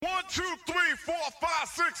2, 3, 4, 5,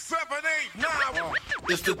 6, 7, 8, 9.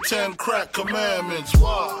 It's the 10 crack commandments.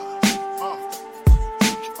 Why?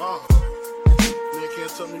 Nigga can't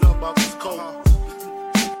tell me nothing about this coke.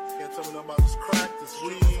 Can't tell me nothing about this crack, this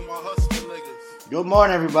weed, my hustling niggas. Good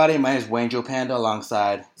morning, everybody. My name is Wayne Panda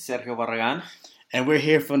alongside Sergio Barragan. And we're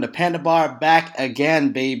here from the Panda Bar back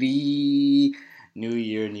again, baby. New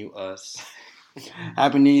year, new us.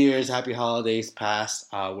 Happy New Year's, happy holidays past.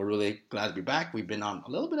 We're really glad to be back. We've been on a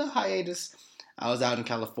little bit of hiatus. I was out in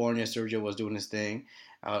California. Sergio was doing his thing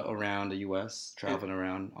out around the U.S., traveling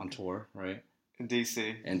around on tour, right? In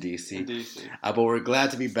D.C. But we're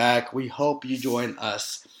glad to be back. We hope you join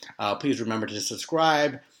us. Please remember to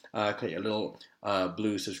subscribe. Click your little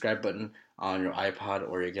blue subscribe button on your iPod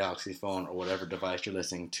or your Galaxy phone or whatever device you're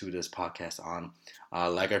listening to this podcast on.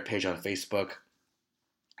 Like our page on Facebook.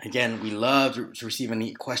 Again, we love to receive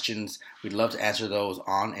any questions. We'd love to answer those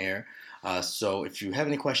on air. So if you have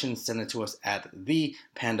any questions, send it to us at the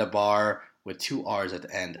Panda Bar with 2 R's at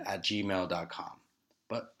the end at gmail.com.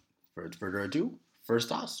 But without further ado, first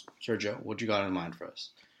thoughts. Sergio, what you got in mind for us?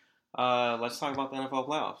 Let's talk about the NFL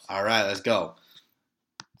playoffs. All right, let's go.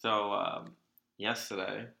 So,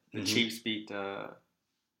 yesterday, the Chiefs beat, who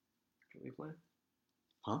did they play?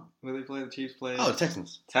 Huh? Who did they play? The Chiefs played? Oh, the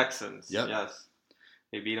Texans. Texans, yep. Yes.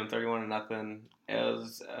 They beat them 31-0. It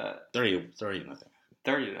was 30-0.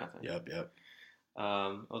 30-0. Yep. It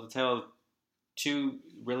was a tale of two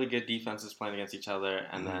really good defenses playing against each other,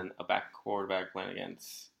 and then a back quarterback playing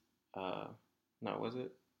against. No.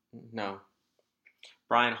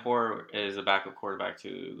 Brian Hoyer is a backup quarterback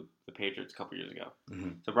to the Patriots a couple years ago. Mm-hmm.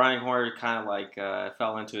 So Brian Hoyer kind of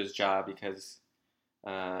fell into his job because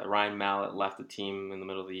Ryan Mallett left the team in the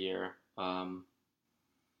middle of the year.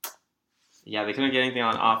 They couldn't get anything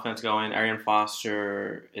on offense going. Arian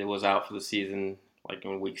Foster, it was out for the season, like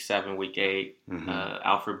in week 7, week 8. Mm-hmm.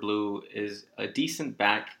 Alfred Blue is a decent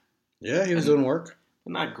back. Yeah, he was doing work.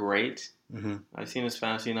 But not great. Mm-hmm. I've seen his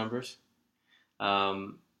fantasy numbers.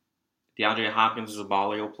 DeAndre Hopkins is a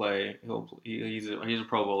baller. He'll play. He's a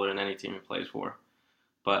Pro Bowler in any team he plays for.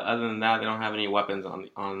 But other than that, they don't have any weapons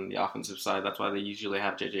on the offensive side. That's why they usually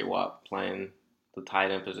have J.J. Watt playing the tight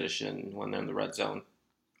end position when they're in the red zone.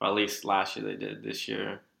 Or at least last year they did. This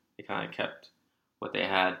year they kind of kept what they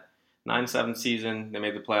had. 9-7 season. They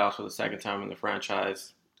made the playoffs for the second time in the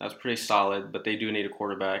franchise. That's pretty solid, but they do need a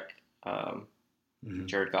quarterback.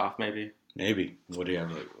 Jared Goff, maybe. Maybe. What do you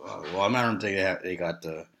have? I don't think they got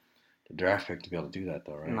the draft pick to be able to do that,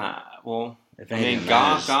 though, right? Nah. Well,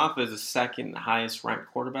 Goff is the second highest ranked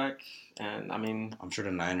quarterback, and I'm sure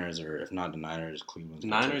the Niners, or if not the Niners, Cleveland.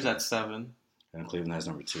 Niners at 7, and Cleveland has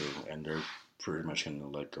number 2, and they're pretty much going to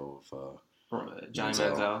let go of Johnny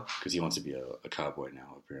Manziel because he wants to be a Cowboy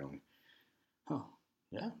now, apparently. Oh,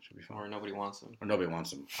 yeah, should be fun. Or nobody wants him. I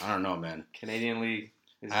don't know, man. Canadian League.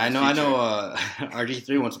 I know.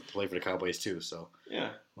 RG3 wants to play for the Cowboys too, so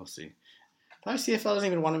yeah, we'll see. Probably CFL doesn't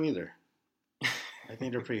even want him either. I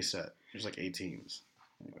think they're pretty set. There's like 8 teams.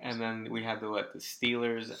 Anyways. And then we had the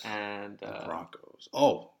Steelers and the Broncos.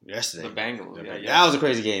 Oh, yesterday. The Bengals. That was a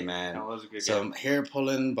crazy game, man. That was a good game. Some hair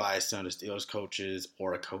pulling by some of the Steelers coaches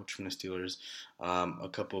or a coach from the Steelers. A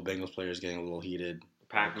couple of Bengals players getting a little heated.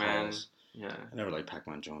 Pac-Man. Yeah. I never liked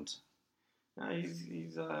Pac-Man Jones. No,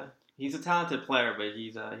 he's a talented player, but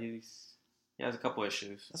he has a couple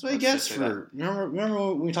issues. That's what he gets for. Remember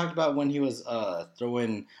when we talked about when he was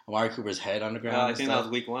throwing Amari Cooper's head on the ground? I think that was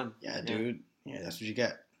week 1. Yeah, dude. Yeah, that's what you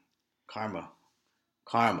get. Karma,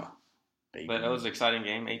 baby. But it was an exciting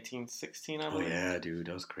game, 18-16, I believe. Oh yeah, dude,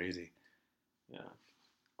 that was crazy. Yeah.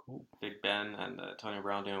 Cool. Big Ben and Tony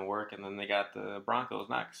Brown doing work, and then they got the Broncos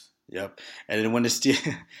next. Yep. And then when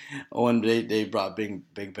when they brought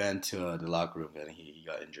Big Ben to the locker room, and he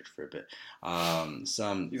got injured for a bit.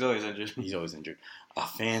 He's always injured. He's always injured. A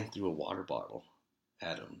fan threw a water bottle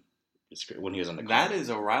at him. It's great when he was on the car. That is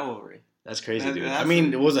a rivalry. That's crazy, dude.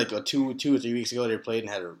 It was like 2 or 3 weeks ago they played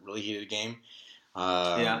and had a really heated game.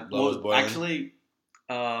 Actually,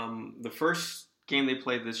 the first game they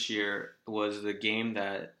played this year was the game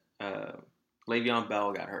that Le'Veon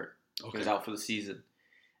Bell got hurt. Okay. He was out for the season.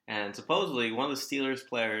 And supposedly, one of the Steelers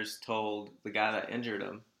players told the guy that injured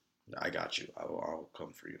him, "I got you. I'll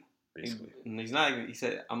come for you." Basically, he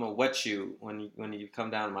said, "I'm gonna wet you when you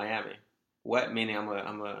come down to Miami." Wet meaning I'm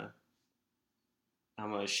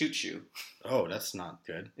gonna shoot you. Oh, that's not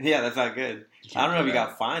good. Yeah, that's not good. I don't know if he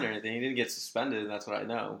got fined or anything. He didn't get suspended. That's what I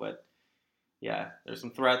know. But yeah, there's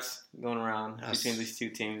some threats going around between these two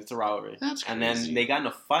teams. It's a rivalry. That's crazy. And then they got in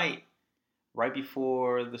a fight right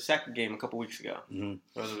before the second game a couple weeks ago. Mm-hmm.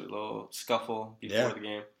 There was a little scuffle before the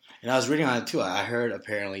game. And I was reading on it too. I heard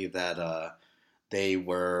apparently that they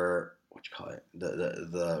were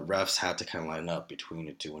the refs had to kind of line up between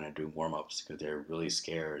the two when they're doing warm ups because they're really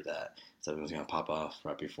scared that something was going to pop off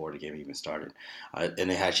right before the game even started, and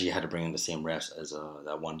they actually had to bring in the same refs as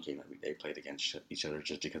that one game that they played against each other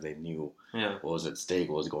just because they knew what was at stake,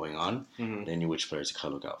 what was going on. Mm-hmm. They knew which players to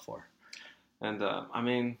kind of look out for. And I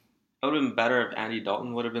mean, it would have been better if Andy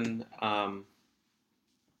Dalton would have been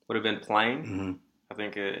playing. Mm-hmm. I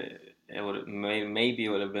think it would maybe it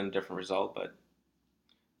would have been a different result, but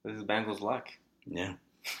this is Bengals' luck. Yeah.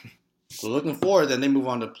 So looking forward, then they move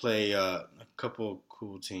on to play a couple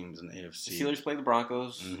cool teams in the AFC. The Steelers play the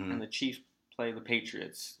Broncos, and the Chiefs play the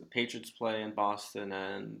Patriots. The Patriots play in Boston,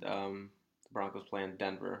 and the Broncos play in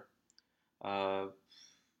Denver. I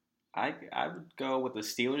would go with the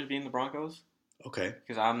Steelers being the Broncos. Okay.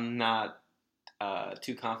 Because I'm not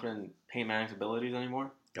too confident in Peyton Manning's abilities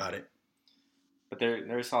anymore. Got it. But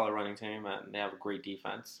they're a solid running team, and they have a great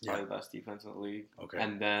defense. Probably the best defense in the league. Okay.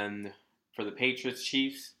 And then for the Patriots,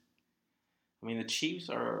 Chiefs, I mean, the Chiefs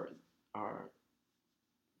are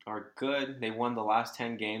good. They won the last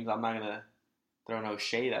 10 games. I'm not going to throw no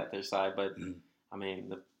shade at their side, but, I mean,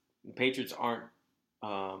 the Patriots aren't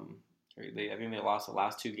I think they lost the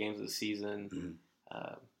last 2 games of the season.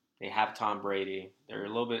 They have Tom Brady. They're a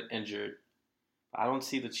little bit injured. I don't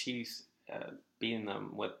see the Chiefs beating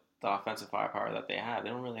them with the offensive firepower that they have. They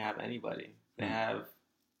don't really have anybody. They have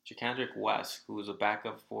Jacandrick West, who is a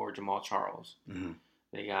backup for Jamal Charles. Mm-hmm.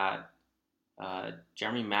 They got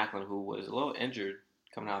Jeremy Maclin, who was a little injured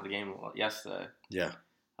coming out of the game yesterday. Yeah.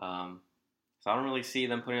 So I don't really see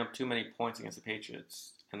them putting up too many points against the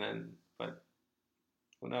Patriots. But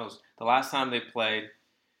who knows? The last time they played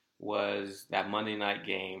was that Monday night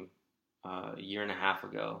game a year and a half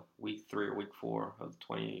ago, week 3 or week 4 of the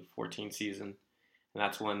 2014 season. And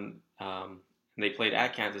that's when they played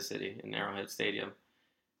at Kansas City in Arrowhead Stadium.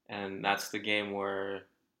 And that's the game where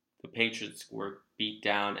the Patriots were beat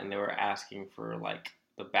down and they were asking for, like,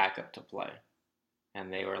 the backup to play.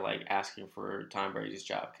 And they were, like, asking for Tom Brady's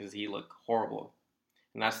job because he looked horrible.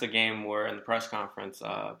 And that's the game where in the press conference,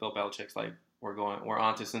 Bill Belichick's like, we're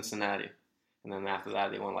on to Cincinnati. And then after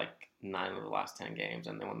that, they won, like, 9 of the last 10 games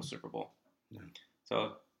and they won the Super Bowl. Yeah.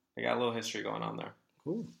 So they got a little history going on there.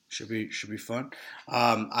 Cool. Should be fun.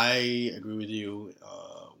 I agree with you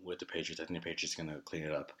with the Patriots. I think the Patriots are going to clean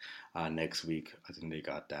it up next week. I think they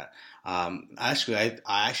got that. Actually,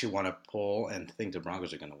 I actually want to pull and think the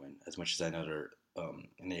Broncos are going to win. As much as I know they're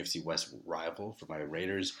an AFC West rival for my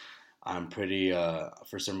Raiders, I'm pretty,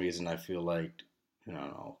 for some reason, I feel like,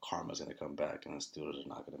 karma's going to come back and the Steelers are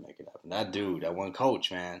not going to make it happen. That dude, that one coach,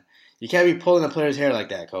 man. You can't be pulling the player's hair like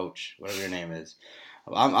that, coach, whatever your name is.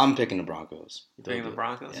 I'm picking the Broncos. You picking the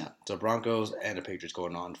Broncos? Yeah. The Broncos and the Patriots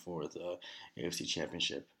going on for the AFC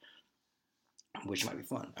Championship, which might be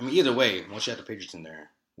fun. I mean, either way, once you have the Patriots in there,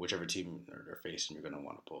 whichever team they're facing, you're going to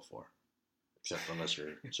want to pull for. Except unless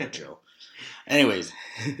you're so chill. Anyways.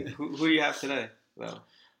 Who do you have today, though?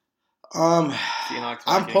 Seahawks.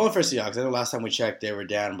 I'm pulling for Seahawks. I know last time we checked, they were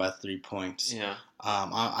down by 3 points. Yeah.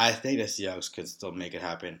 I think the Seahawks could still make it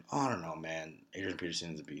happen. I don't know, man. Adrian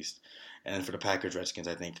Peterson is a beast. And then for the Packers, Redskins,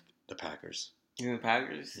 I think the Packers. You think the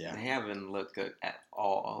Packers? Yeah. They haven't looked good at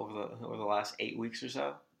all over the last 8 weeks or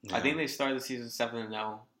so. Yeah. I think they started the season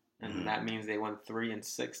 7-0, and that means they won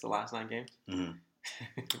 3-6 the last 9 games. Mm-hmm.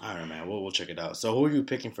 I don't know, man. We'll check it out. So who are you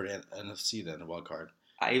picking for the NFC then, the wild card?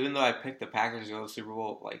 Even though I picked the Packers to go to the Super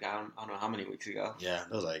Bowl, like I don't know how many weeks ago. Yeah,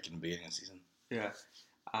 that was like in the beginning of the season. Yeah,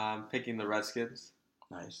 I'm picking the Redskins.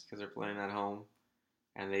 Nice, because they're playing at home,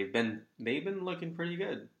 and they've been looking pretty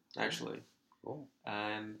good actually. Cool.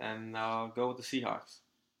 And I'll go with the Seahawks.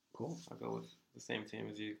 Cool. I'll go with the same team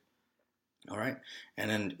as you. All right, and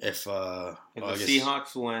then if the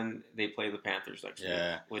Seahawks win, they play the Panthers next week,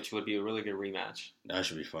 which would be a really good rematch. That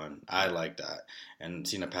should be fun. I like that, and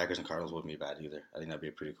seeing the Packers and Cardinals wouldn't be bad either. I think that'd be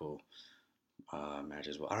a pretty cool match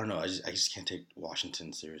as well. I don't know. I just can't take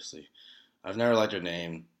Washington seriously. I've never liked their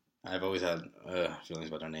name. I've always had feelings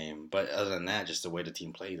about their name, but other than that, just the way the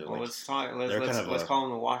team plays. Well, let's call them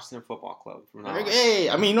the Washington Football Club.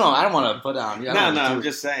 Hey, I mean, no, I don't want to put down. I'm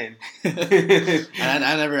just saying.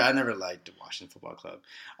 I never liked the Washington Football Club.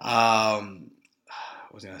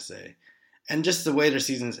 What was I gonna say? And just the way their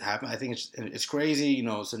seasons happen, I think it's crazy.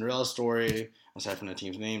 Cinderella story. Aside from the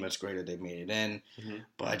team's name, it's great that they made it in,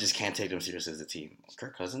 but I just can't take them seriously as a team.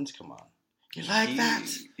 Kirk Cousins, come on. You like that?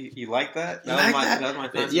 You like that? That was my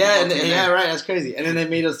fantasy. Yeah, right. That's crazy. And then they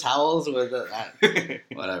made those towels with that.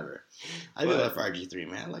 Whatever. I do love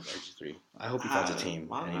RG3, man. I like RG3. I hope he finds a team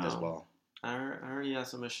and he does well. I heard he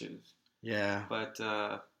has some issues. Yeah. But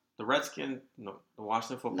the Washington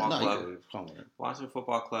Football Club. Washington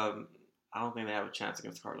Football Club. I don't think they have a chance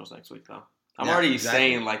against the Cardinals next week, though. I'm already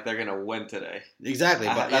saying like they're gonna win today. Exactly,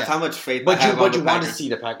 but that's how much faith. But I have you want to see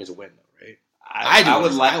the Packers win, though, right? I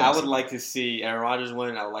would like to see Aaron Rodgers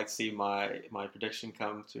win. I would like to see my prediction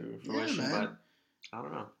come to fruition, but I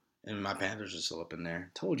don't know. And my Panthers are still up in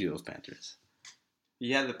there. Told you those Panthers.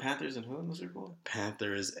 You had the Panthers and who in the Super Bowl?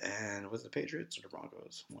 Panthers and was it the Patriots or the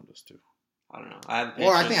Broncos? One of those two. I don't know. I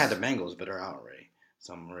think I had the Bengals, but they're out already,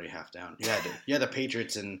 so I'm already half down. You had the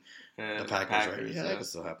Patriots and the Packers, right? Yeah, that could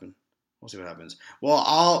still happen. We'll see what happens.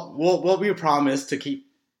 Well, we'll be promised to keep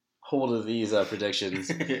hold of these predictions.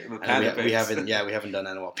 we haven't done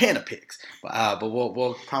that in a while. Panda picks, but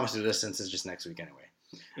we'll promise to do this since it's just next week anyway.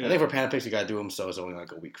 Yeah. I think for Panda picks we gotta do them, so it's only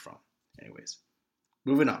like a week from. Anyways,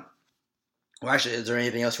 moving on. Well, actually, is there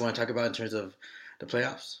anything else you want to talk about in terms of the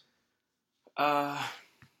playoffs? I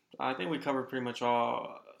think we covered pretty much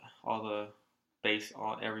all the base,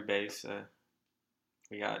 every base.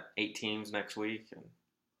 We got 8 teams next week,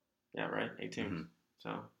 and 8 teams. Mm-hmm. So,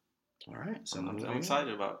 all right. So I'm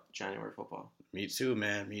excited about January football. Me too,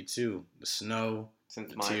 man. Me too. The snow.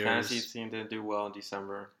 Since my fantasy team didn't do well in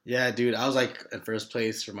December. Yeah, dude. I was like in first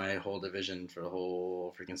place for my whole division for the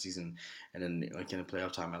whole freaking season, and then like in the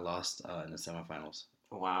playoff time, I lost in the semifinals.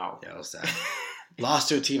 Wow. Yeah, it was sad. Lost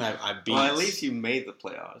to a team I beat. Well, at least you made the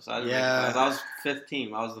playoffs. I was 5th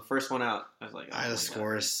team. I was the first one out. I was like, I had the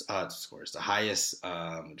scores. The highest.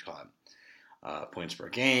 What do you call it? Points per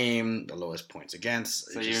game. The lowest points against.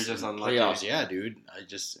 So you're just unlucky. Playoffs. Yeah, dude. It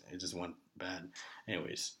just went bad.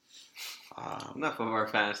 Anyways. Enough of our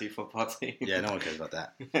fantasy football team. Yeah, no one cares about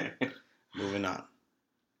that. Moving on.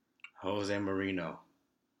 Jose Mourinho.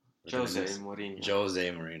 Jose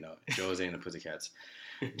Mourinho. Jose and the Pussycats.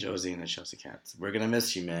 Josie and the Chelsea Cats. We're going to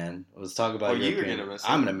miss you, man. Let's talk about European. You're going to miss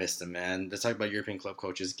them. I'm going to miss them, man. Let's talk about European club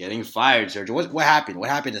coaches getting fired, Sergio. What happened? What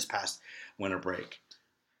happened this past winter break?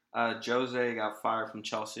 Jose got fired from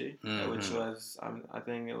Chelsea, which was, I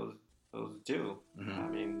think it was due. Mm-hmm. I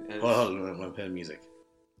mean, hold on. Let me play the music.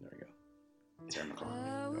 There we go. Sarah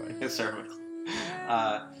McLachlan. It's Sarah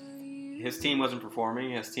McLachlan. His team wasn't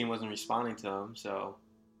performing. His team wasn't responding to him, so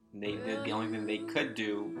they did the only thing they could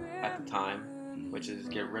do at the time, which is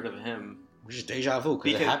get rid of him. Which is deja vu,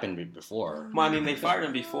 because it happened before. Well, I mean, they fired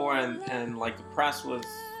him before, and like, the press was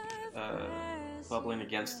bubbling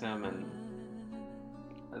against him, and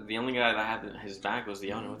the only guy that had his back was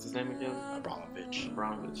the owner. What's his name again? Abramovich.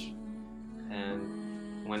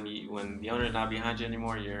 And when the owner's not behind you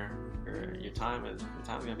anymore, your time is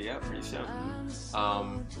gonna be up pretty soon.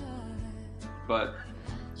 But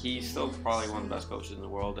he's still probably one of the best coaches in the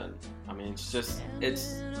world, and I mean, it's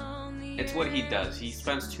what he does. He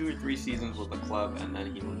spends 2 or 3 seasons with the club, and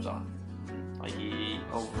then he moves on. Like, he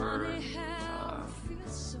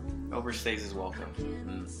overstays his welcome,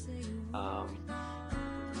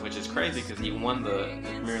 which is crazy because he won the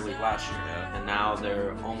Premier League last year, and now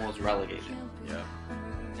they're almost relegated. Yeah.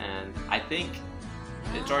 And I think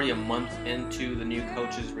it's already a month into the new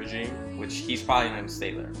coach's regime, which he's probably not going to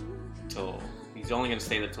stay there till. He's only going to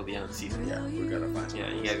stay there till the end of the season. Yeah, we're going to find something.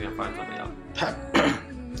 Yeah, you guys are going to find something else.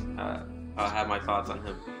 I'll have my thoughts on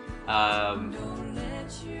him.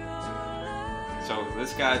 So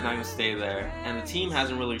this guy's not going to stay there, and the team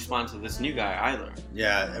hasn't really responded to this new guy either.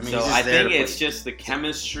 Yeah, I mean, so I think it's just the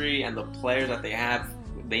chemistry and the players that they have.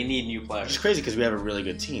 They need new players. It's crazy because we have a really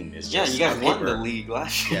good team. It's just you guys won the league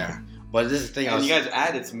last year. Yeah, but this is the thing. And you guys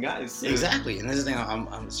added some guys too. Exactly, and this is the thing. I'm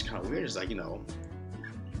it's kind of weird. It's like, no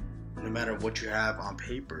matter what you have on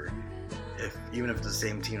paper, even if it's the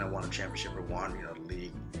same team that won a championship or won, the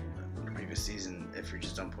league the previous season, if you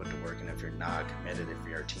just don't put the work and if you're not committed, if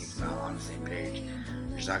your team's not on the same page,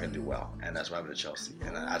 you're just not gonna do well. And that's what happened to Chelsea.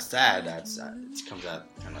 And that's sad. It comes at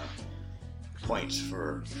kind of points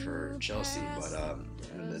for Chelsea, but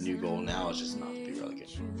the new goal now is just not to be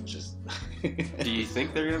relegated. It's just. Do you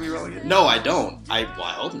think they're gonna be relegated? No, I don't. I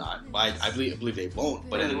hope not. I believe they won't.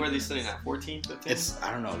 But where are they sitting at? 14, 15?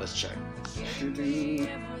 I don't know. Let's check.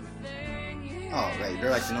 Oh, right.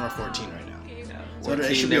 They're like the number 14 right now. Yeah. So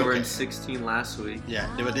they were in 16 last week. Yeah,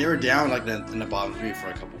 they were down like in the bottom 3 for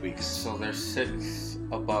a couple weeks. So they're 6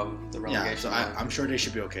 above the relegation. Yeah, so I'm sure they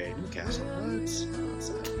should be okay. Newcastle.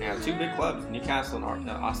 Yeah, 2 big clubs, Newcastle and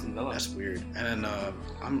Aston Villa. That's weird. And then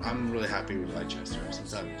I'm really happy with Leicester.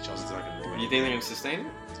 Since Chelsea's not going to do it. You think they're going to sustain it?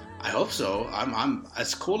 I hope so.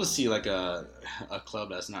 It's cool to see like a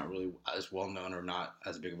club that's not really as well known or not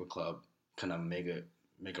as big of a club kind of make a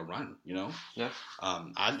run, Yeah.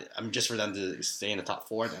 I'm just for them to stay in the top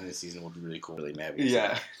 4 at the end of the season would be really cool. Really mad.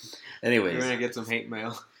 Yeah. Anyways, you're gonna get some hate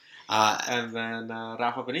mail. And then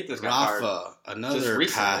Rafa Benitez got fired. Another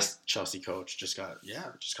past Chelsea coach, just got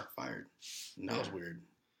fired. And that was weird.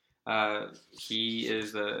 He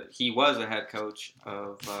was a head coach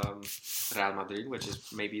of Real Madrid, which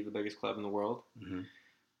is maybe the biggest club in the world,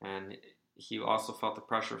 and he also felt the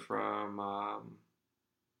pressure from.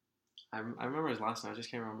 I remember his last name. I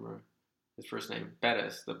just can't remember his first name.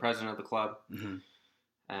 Bettis, the president of the club.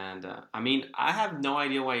 And I mean, I have no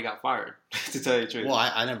idea why he got fired. To tell you the truth. Well,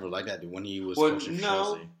 I never liked that dude when he was coaching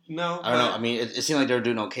Chelsea. No, I don't know. I mean, it seemed like they were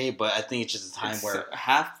doing okay, but I think it's just a time where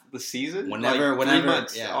half the season, whenever 3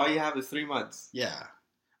 months, yeah. all you have is 3 months. Yeah,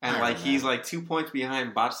 and he's like 2 points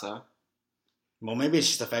behind Barca. Well, maybe it's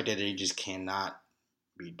just the fact that they just cannot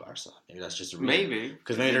beat Barca. Maybe that's just a reason. Maybe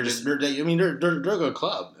because maybe they're a good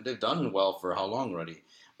club. They've done well for how long already?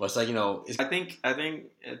 But it's like, I think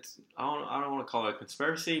it's I don't want to call it a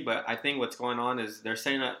conspiracy, but I think what's going on is they're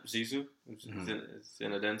setting up Zizou,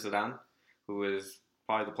 Zinedine Zidane, who is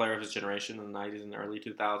probably the player of his generation in the 90s and the early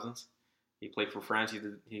 2000s. He played for France.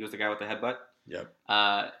 He was the guy with the headbutt. Yep.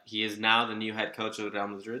 He is now the new head coach of Real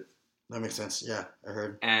Madrid. That makes sense. Yeah, I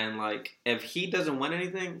heard. And if he doesn't win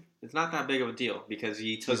anything, it's not that big of a deal because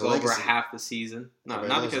he took over half the season. No,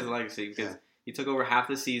 not because of legacy, because he took over half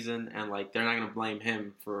the season, and they're not going to blame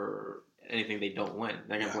him for anything they don't win.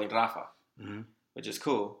 They're going to blame Rafa, which is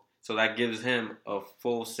cool. So that gives him a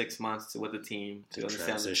full 6 months with the team to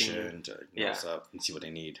understand the team, to what's up and see what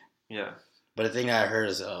they need. Yeah. But the thing I heard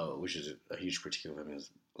is, which is a huge critique of him,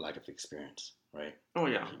 is lack of experience, right? Oh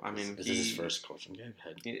yeah, I mean, this is his first coaching gig.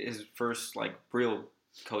 His first real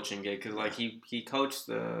coaching gig because he coached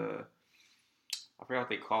the. I forgot what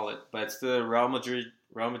they call it, but it's the Real Madrid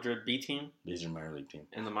B team. These are minor league team.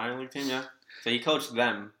 In the minor league team, yeah. So he coached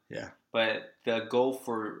them. Yeah. But the goal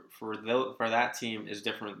for that team is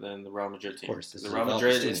different than the Real Madrid team. Of course. The Real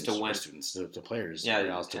Madrid is to win. Students, the players. Yeah,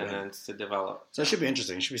 then it's to develop. So it should be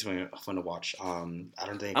interesting. It should be something fun to watch. I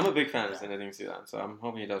don't think... I'm a big fan of Zinedine Zidane, so I'm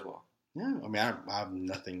hoping he does well. Yeah, I mean, I have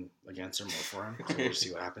nothing against him or for him. So we'll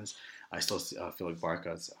see what happens. I still feel like Barca,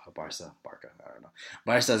 I don't know.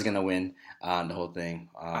 Barca is going to win the whole thing.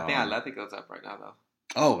 I think Atletico's up right now, though.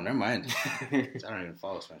 Oh, never mind. I don't even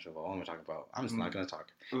follow Spanish football. What am I talking about? I'm just not going to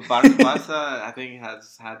talk. Barca, I think,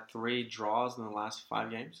 has had 3 draws in the last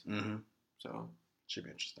 5 games. So should be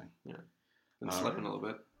interesting. Yeah. Been slipping a little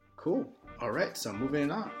bit. Cool. All right, so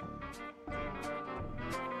moving on.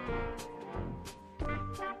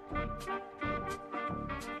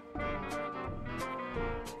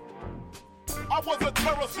 I was a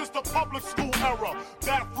terror since the public school era.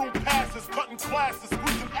 Bathroom passes, cutting classes,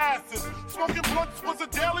 squeezing asses. Smoking blunts was a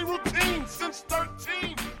daily routine since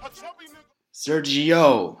 13. A chubby nigga.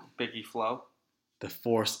 Sergio. Biggie Flow. The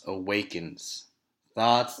Force Awakens.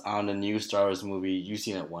 Thoughts on the new Star Wars movie? You've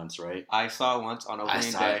seen it once, right? I saw it once on opening day.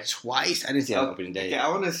 I saw it twice. I didn't see it on opening day. Okay, I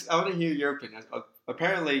want to hear your opinion.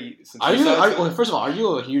 Apparently, since first of all, are you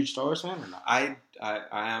a huge Star Wars fan or not? I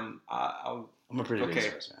am. I'm a pretty big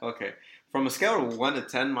Star Wars fan. Okay. From a scale of 1 to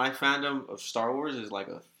 10, my fandom of Star Wars is like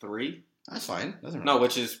a 3. That's fine. No,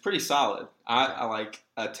 which is pretty solid. I like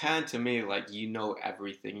a 10 to me. You know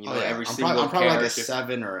everything. You know every single character. I'm probably like a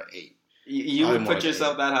 7 or 8. You would put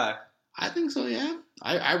yourself that high? I think so. Yeah.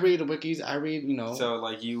 I read the wikis. I read. So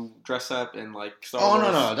you dress up in Star Wars.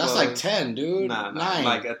 Oh no, that's clothes. 10, dude. Nah.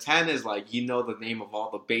 9. A 10 is the name of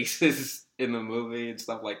all the bases in the movie and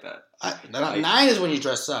stuff like that. 9 is when you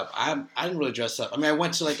dress up. I didn't really dress up. I mean, I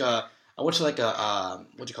went to a what do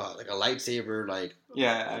you call it? A lightsaber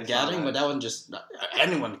gathering, but that wasn't just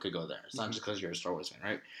anyone could go there. It's not just because you're a Star Wars fan,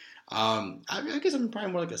 right? I guess I'm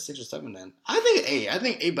probably more like a 6 or 7 then. I think 8. I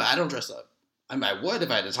think 8, but I don't dress up. I mean, I would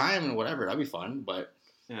if I had the time and whatever. That'd be fun, but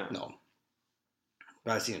no.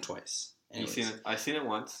 But I've seen it twice. Anyways. You've seen it? I've seen it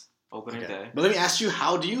once, opening day. But let me ask you,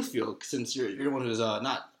 how do you feel since you're the one who's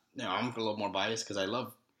not? I'm a little more biased because I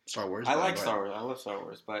love Star Wars. I like Star Wars. I love Star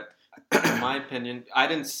Wars, but in my opinion, I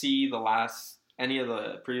didn't see any of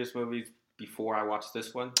the previous movies before I watched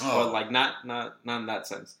this one. Oh. But not in that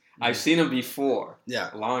sense. Mm-hmm. I've seen them before.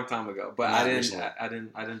 Yeah. A long time ago, but I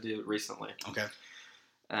didn't do it recently. Okay.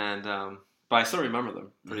 And but I still remember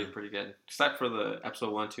them pretty good, except for the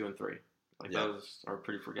episode 1, 2, and 3. Those are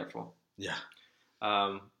pretty forgetful. Yeah.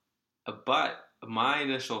 But my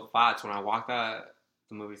initial thoughts when I walked out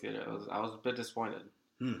the movie theater, I was a bit disappointed.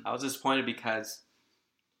 I was disappointed because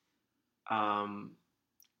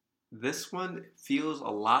this one feels a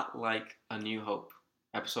lot like A New Hope,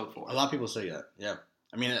 episode 4. A lot of people say that, yeah.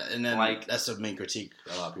 I mean, and then that's the main critique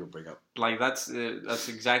a lot of people bring up. That's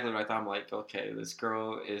exactly what I thought. I'm like, okay, this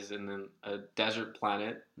girl is in a desert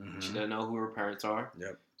planet. Mm-hmm. She doesn't know who her parents are.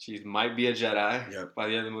 Yep. She might be a Jedi. Yep. By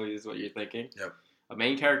the end of the movie is what you're thinking. Yep. A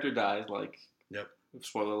main character dies. Yep.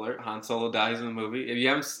 Spoiler alert: Han Solo dies in the movie.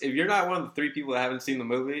 If you're not one of the 3 people that haven't seen the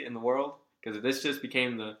movie in the world, because this just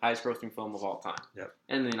became the highest grossing film of all time. Yep.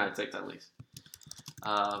 In the United States, at least.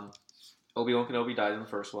 Obi-Wan Kenobi dies in the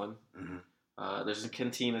first one. Mm-hmm. There's a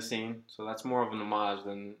cantina scene, so that's more of an homage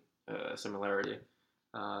than a similarity.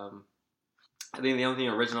 I think the only thing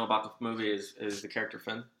original about the movie is the character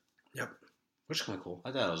Finn. Yep. Which is kind of cool.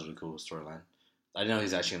 I thought it was a really cool storyline. I know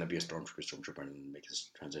he's actually going to be a stormtrooper and make his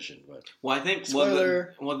transition, but... Well, I think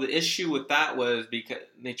the issue with that was because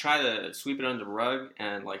they try to sweep it under the rug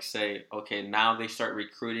and, like, say, okay, now they start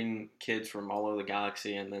recruiting kids from all over the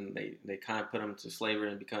galaxy, and then they kind of put them to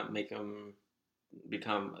slavery and make them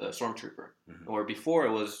become a stormtrooper. Mm-hmm. Or before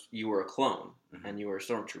it was you were a clone, mm-hmm. and you were a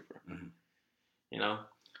stormtrooper. Mm-hmm. You know?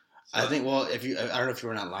 So, I think, well, I don't know if you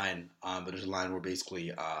were in that line, but there's a line where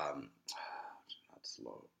basically,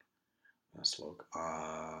 Snoke,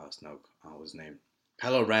 what was his name?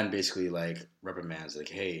 Kylo Ren basically, like, reprimands, like,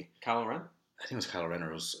 hey. Kylo Ren? I think it was Kylo Ren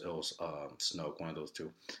or it was Snoke, one of those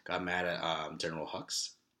two. Got mad at General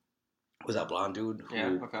Hux. Was that blonde dude? Who,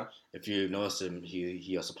 yeah, okay. If you noticed him,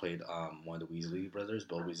 he also played one of the Weasley brothers,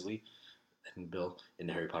 Bill Weasley. I think Bill, in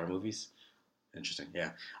the Harry Potter movies. Interesting,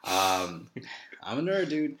 yeah. I'm a nerd,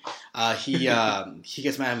 dude. He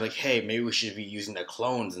gets mad. I'm like, hey, maybe we should be using the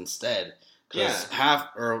clones instead. Because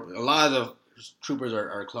a lot of the troopers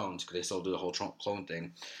are clones because they still do the whole clone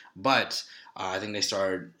thing. But I think they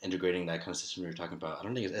started integrating that kind of system you're talking about.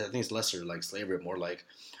 I think it's lesser like slavery, more like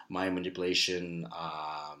mind manipulation.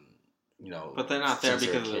 But they're not there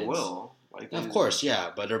because of the will. Like, of course,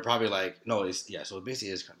 yeah, but they're probably like, no, so it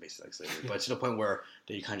basically is kind of basically like slavery, but to the point where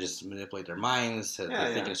they kind of just manipulate their minds to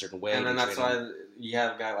think in a certain way. And then that's why you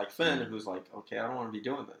have a guy like Finn who's like, okay, I don't want to be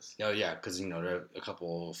doing this. Oh, yeah, because, there are a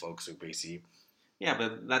couple of folks who basically... Yeah,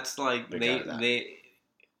 but that's like,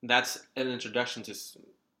 that's an introduction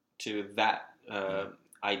to that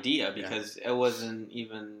idea because it wasn't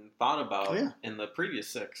even thought about in the previous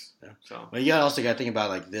 6. Yeah. So. But you also got to think about,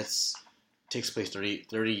 like, this... takes place 30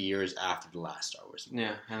 years after the last Star Wars movie.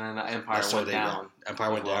 Yeah, and then the Empire went down.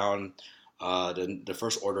 Empire went down. The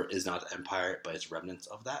First Order is not the Empire, but it's remnants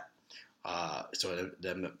of that. So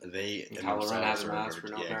they... Kylo Ren has a mask for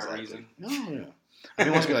no apparent reason. No, yeah. I mean, he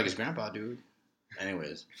wants to be like his grandpa, dude.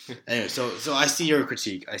 Anyways, so I see your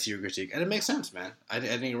critique. And it makes sense, man. I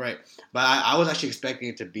think you're right. But I was actually expecting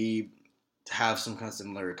it to have some kind of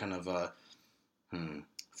similar kind of...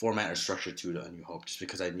 format or structure to A New Hope, just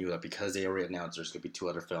because I knew that because they already announced there's going to be 2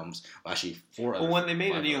 other films, actually 4 other. Well, when they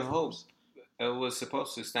made A New Hope, it was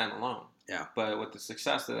supposed to stand alone. Yeah. But with the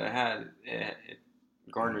success that it had, it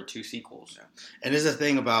garnered 2 sequels. Yeah. And there's a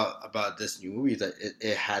thing about this new movie that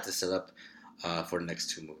it had to set up for the next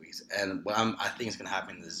 2 movies. And what I think is going to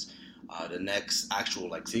happen is the next actual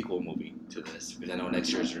like sequel movie to this, because I know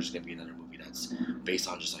next year there's going to be another movie that's based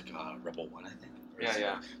on just like Rebel 1, I think.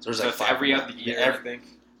 Yeah. So there's like 5 every other year, I think.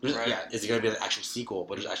 Right. Yeah, it's going to be an actual sequel,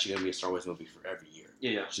 but there's actually going to be a Star Wars movie for every year.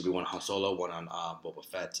 Yeah. Should be one on Han Solo, one on Boba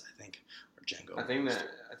Fett, I think, or Django. I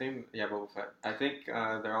think Boba Fett. I think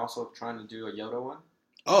they're also trying to do a Yoda one.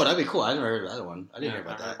 Oh, that'd be cool. I never heard of that one. I didn't hear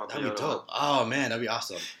about that. That'd be dope. Oh man, that'd be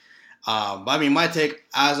awesome. But I mean, my take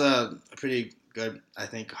as a pretty good, I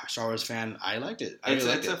think, Star Wars fan, I liked it.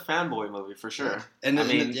 It's a fanboy movie for sure. Yeah. And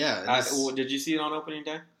did you see it on opening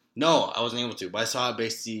day? No, I wasn't able to, but I saw it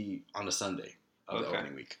basically on the Sunday of the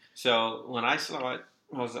opening week. So when I saw it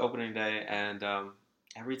was the opening day, and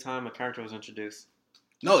every time a character was introduced,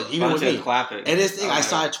 even with me, clapping. And this thing, I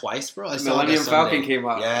saw it twice, bro. I saw Millennium Falcon came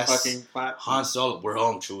out. Yes, fucking clap. Han Solo, we're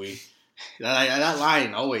home, Chewie. that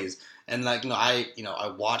line always, and like I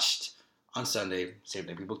watched on Sunday, same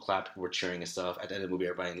thing. People clapped, people were cheering and stuff. At the end of the movie,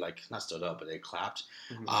 everybody like not stood up, but they clapped.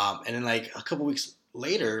 Mm-hmm. And then like a couple weeks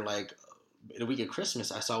later, like the week of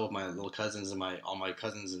Christmas, I saw with my little cousins and all my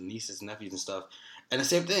cousins and nieces and nephews and stuff. And the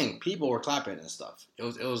same thing, people were clapping and stuff. It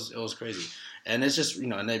was crazy, and it's just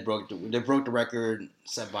and they broke the record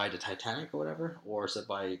set by the Titanic or whatever, or set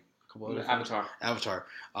by a couple other Avatar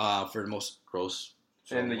for the most gross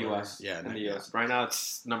in the U.S. Yeah, in the U.S. Right now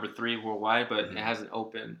it's number 3 worldwide, but it hasn't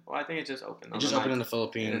opened. Well, I think it just opened. It just opened in the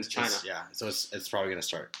Philippines, and China. So it's probably gonna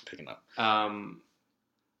start picking up.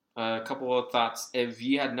 A couple of thoughts. If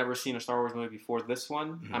you had never seen a Star Wars movie before this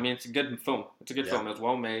one, I mean, it's a good film. It's a good film. It's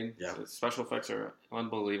well made. Yeah. The special effects are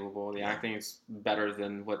unbelievable. The acting is better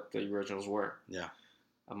than what the originals were. Yeah.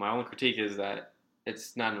 My only critique is that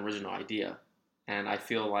it's not an original idea. And I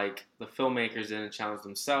feel like the filmmakers didn't challenge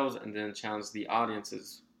themselves and didn't challenge the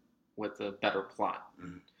audiences with a better plot.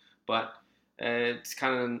 Mm-hmm. But it's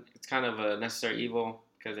kind of a necessary evil.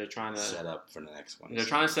 Because they're trying to set up for the next ones. They're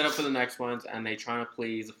trying to set up for the next ones, and they're trying to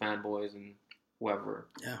please the fanboys and whoever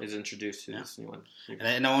is introduced to this new one.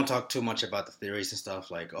 And I won't talk too much about the theories and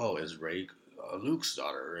stuff like, is Rey Luke's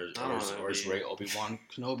daughter, or is Rey Obi-Wan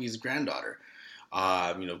Kenobi's granddaughter.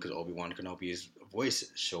 Because Obi-Wan Kenobi's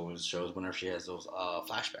voice shows whenever she has those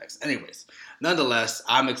flashbacks. Anyways, nonetheless,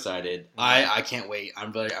 I'm excited. I can't wait.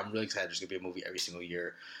 I'm really excited. There's gonna be a movie every single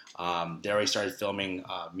year. They already started filming.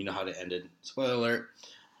 You know how they ended. Spoiler alert.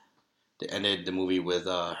 They ended the movie with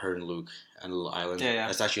her and Luke and a little island. Yeah.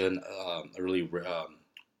 It's actually a really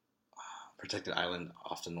protected island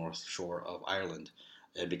off the north shore of Ireland,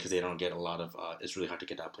 and because they don't get a lot of, it's really hard to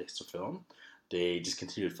get that place to film. They just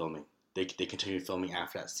continued filming. They continued filming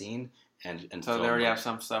after that scene, and so they already have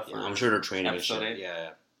some stuff. Yeah, I'm sure they're training and shit. 8. Yeah.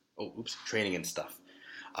 Oh, oops, training and stuff.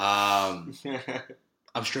 I'm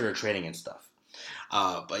sure they're training and stuff.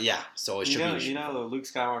 But yeah, so it should be. You know, Luke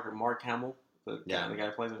Skywalker, Mark Hamill, the guy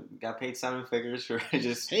who plays it, got paid 7 figures for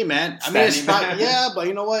just. Hey man, I mean, it's probably, but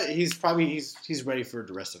you know what? He's ready for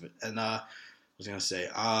the rest of it. And I was gonna say,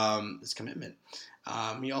 it's commitment.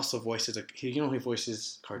 He also voices he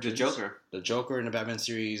voices cartoons. The Joker in the Batman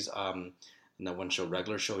series. In that one show,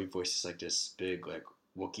 regular show, he voices like this big like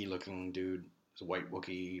Wookiee looking dude, this white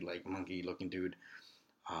Wookiee like monkey looking dude.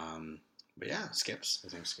 But yeah, Skips.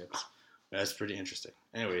 His name Skips. That's pretty interesting.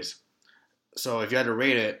 Anyways, so if you had to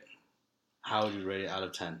rate it, how would you rate it out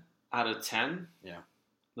of 10? Out of 10? Yeah.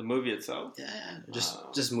 The movie itself? Yeah,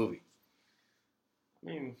 just movie. I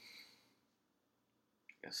mean,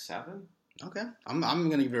 a 7. Okay, I'm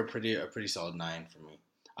gonna give it a pretty solid 9 for me.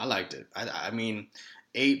 I liked it. I mean,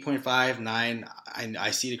 8.5, 9. I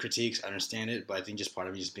see the critiques, I understand it, but I think just part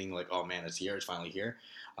of me just being like, oh man, it's here, it's finally here,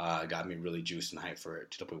 got me really juiced and hyped for it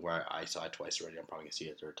to the point where I saw it twice already. I'm probably gonna see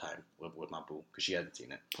it a third time with my boo because she hasn't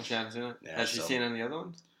seen it. Oh, she hasn't seen it? Yeah, Has she seen any other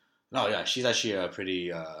ones? No, yeah, she's actually a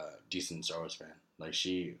pretty decent Star Wars fan. Like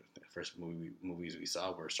the first movies we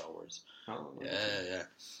saw were Star Wars. Oh,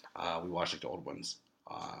 yeah. We watched like the old ones.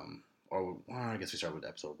 I guess we started with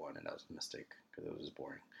episode 1, and that was a mistake because it was just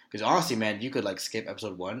boring. Because honestly, man, you could like skip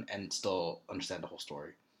episode 1 and still understand the whole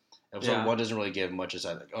story. Episode 1 doesn't really give much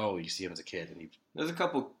aside. Like, oh, you see him as a kid, and there's a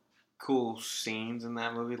couple cool scenes in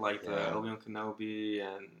that movie, like the Obi-Wan Kenobi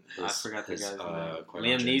and I forgot the guy's name.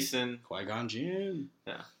 Liam Neeson. Qui-Gon Jinn.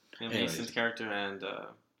 Yeah, Liam Neeson's character and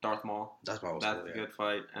Darth Maul. Darth Maul was That's cool, a good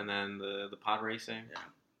fight, and then the pod racing.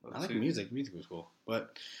 Yeah, I like the music. The music was cool,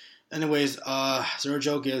 but. Anyways, Zero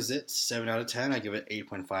Joe gives it 7 out of 10. I give it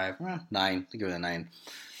 8.5. 9. I give it a 9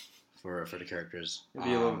 for the characters. You'll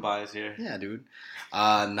be a little biased here. Yeah, dude.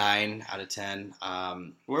 9 out of 10.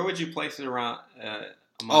 Where would you place it around? And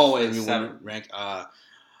you want to rank?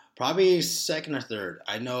 Probably second or third.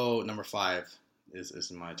 I know number 5 is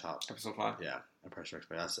in my top. Episode 5. Yeah, Empire Strikes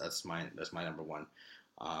Back. That's my number 1.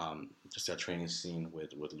 Just that training scene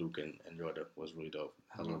with Luke and Yoda was really dope.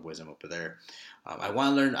 Had a little wisdom up there. I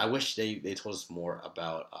want to learn. I wish they told us more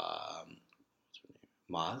about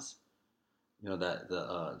Maz. You know that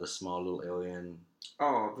the small little alien.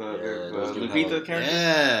 Oh, the Lupita character.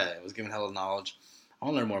 Yeah, it was giving hella knowledge. I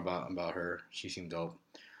want to learn more about her. She seemed dope.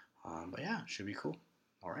 But yeah, should be cool.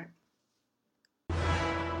 All right.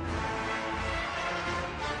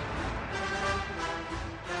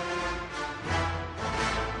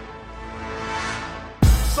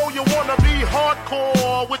 So you wanna be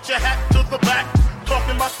hardcore with your hat to the back,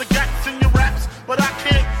 talking about the gaps in your raps, but I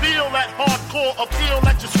can't feel that hardcore appeal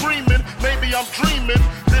that you're screaming. Maybe I'm dreaming.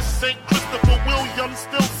 This ain't Christopher Williams,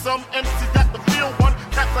 still some MC got the feel one,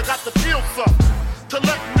 cats I got the feel some. To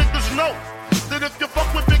let niggas know that if you fuck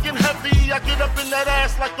with big and heavy, I get up in that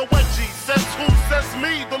ass like a wedgie. Says who? Says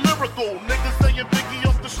me, the lyrical. Niggas saying Biggie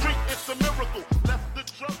off the street, it's a miracle. Left the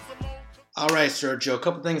drugs alone. All right, Sergio. A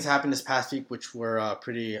couple things happened this past week which were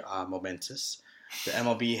pretty momentous. The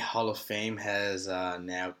MLB Hall of Fame has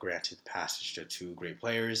now granted passage to 2 great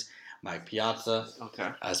players, Mike Piazza,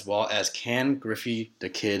 as well as Ken Griffey the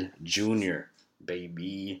Kid Jr.,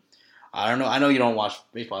 baby. I don't know. I know you don't watch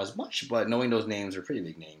baseball as much, but knowing those names are pretty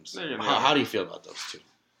big names. How do you feel about those 2?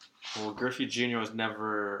 Well, Griffey Jr. was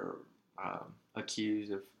never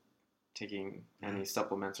accused of taking any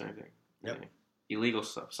supplements or anything. Yep. Any illegal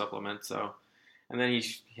supplements. So, and then he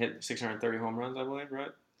hit 630 home runs, I believe,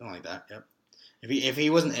 right? Something like that. Yep. If he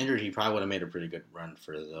wasn't injured, he probably would have made a pretty good run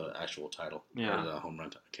for the actual title, for the home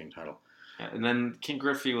run king title. Yeah, and then King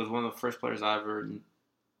Griffey was one of the first players I ever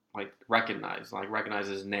recognized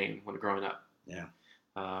his name when growing up. Yeah.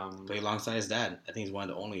 Played alongside his dad. I think he's one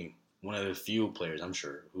of the few players, I'm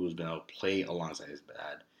sure, who's been able to play alongside his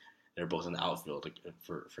dad. They're both in the outfield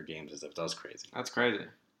for games and stuff. That was crazy. That's crazy.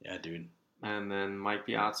 Yeah, dude. And then Mike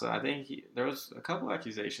Piazza, I think there was a couple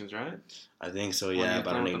accusations, right? I think so, yeah,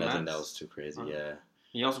 but I think nothing that was too crazy, yeah.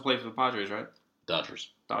 He also played for the Padres, right? Dodgers.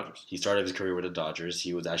 Dodgers. He started his career with the Dodgers.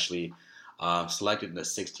 He was actually selected in the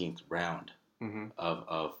 16th round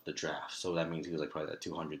of the draft. So that means he was like probably that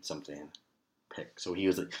 200 something pick. So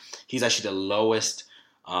he's actually the lowest.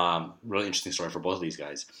 Really interesting story for both of these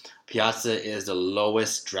guys. Piazza is the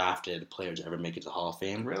lowest drafted player to ever make it to the Hall of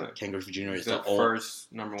Fame. Really? Ken Griffey Jr. is the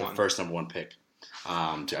first number one pick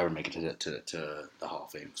to ever make it to the Hall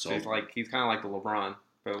of Fame. So he's kind of like the LeBron,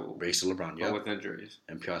 but race to LeBron, but with injuries.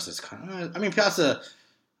 And Piazza's kind of. I mean, Piazza.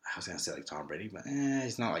 I was gonna say like Tom Brady, but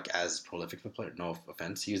he's not like as prolific of a player. No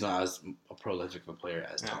offense, he's not as prolific of a player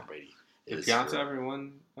as Tom Brady. Did Piazza ever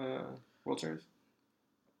win World Series?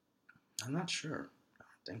 I'm not sure. I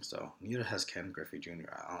don't think so. Neither has Ken Griffey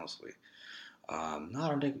Jr. Honestly, no, I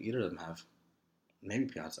don't think either of them have. Maybe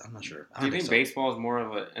Piazza. I'm not sure. Do you think baseball is more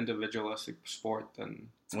of an individualistic sport than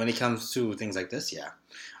when it comes to things like this? Yeah.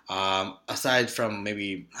 Aside from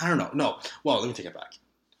maybe I don't know. No. Well, let me take it back.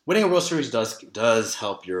 Winning a World Series does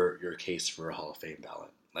help your case for a Hall of Fame ballot.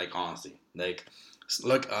 Like honestly, like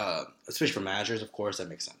look, especially for managers, of course, that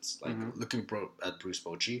makes sense. Like looking at Bruce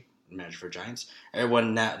Bochy, manager for Giants,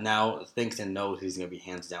 everyone now thinks and knows he's going to be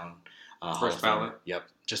hands down first ballot. Yep,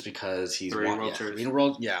 just because he's three won World Series.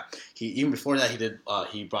 He even before that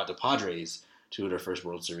he brought the Padres to their first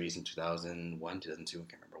World Series in 2001, 2002. I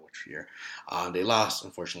can't remember which year. They lost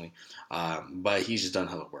unfortunately, but he's just done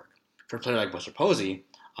hell of work. For a player like Buster Posey.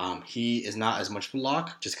 He is not as much of a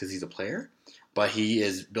lock just because he's a player, but he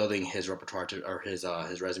is building his repertoire or his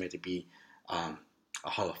resume to be a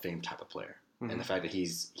Hall of Fame type of player. And the fact that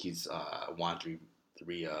he's won three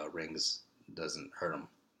rings doesn't hurt him.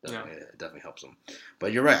 It definitely helps him.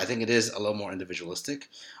 But you're right. I think it is a little more individualistic.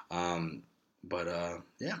 Yeah.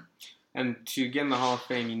 And to get in the Hall of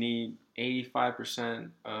Fame, you need 85%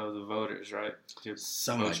 of the voters, right?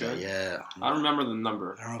 Something like that, yeah. I don't remember the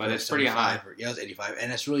number, but it's pretty high. Yeah, it's 85,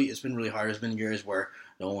 and it's been really hard. There's been years where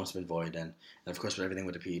no one's been voted in, and of course with everything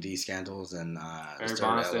with the PED scandals and Aaron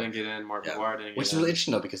Bonds didn't get in, Mark McGwire didn't get in. Which is really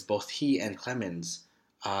interesting though, because both he and Clemens,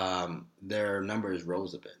 their numbers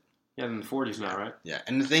rose a bit. Yeah, in the 40s now, right? Yeah,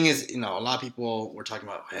 and the thing is, a lot of people were talking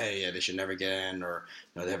about, hey, yeah, they should never get in, or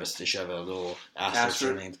they should have a little asterisk in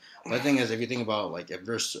their names. But the thing is, if you think about if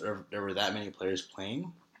there were that many players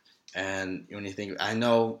playing, and when you think, I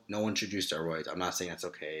know no one should use steroids. I'm not saying that's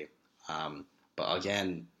okay, but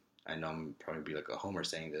again, I know I'm probably be like a homer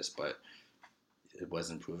saying this, but it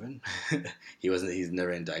wasn't proven. He's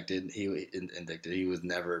never indicted. He was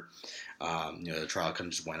never. The trial kind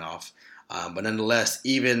of just went off. But nonetheless,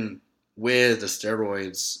 even with the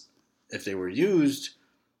steroids, if they were used,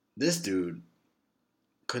 this dude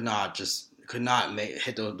could not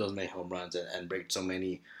hit those many home runs and break so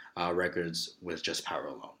many records with just power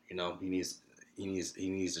alone. He needs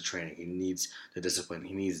the training. He needs the discipline.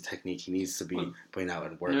 He needs the technique. He needs to be putting out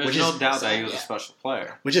and work. There's no doubt that he was a special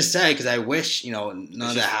player. Which is sad because I wish none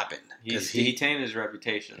of that happened. He tainted his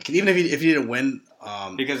reputation. Even if he didn't win,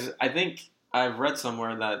 because I think I've read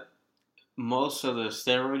somewhere that most of the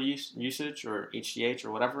steroid usage or HGH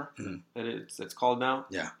or whatever that it's called now,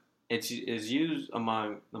 is used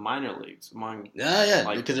among the minor leagues.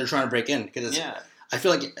 Because they're trying to break in. Because I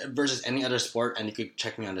feel like versus any other sport, and you could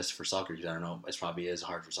check me on this for soccer because I don't know, it probably is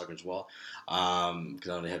hard for soccer as well, because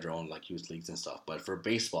I know they have their own youth leagues and stuff. But for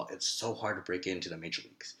baseball, it's so hard to break into the major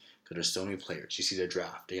leagues because there's so many players. You see the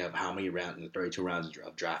draft; they have how many rounds? 32 rounds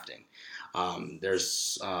of drafting.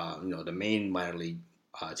 There's the main minor league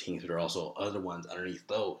teams, but there are also other ones underneath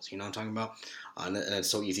those. You know what I'm talking about? And it's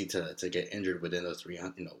so easy to get injured within those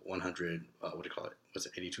 300, 100. What do you call it? Was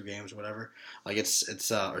it 82 games or whatever?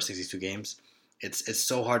 It's or 62 games. It's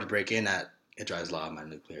so hard to break in that it drives a lot of minor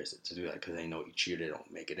league players to do that because they know each year they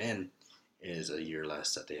don't make it in is a year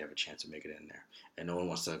less that they have a chance to make it in there, and no one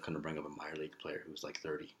wants to kind of bring up a minor league player who's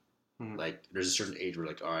 30. There's a certain age where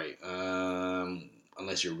all right,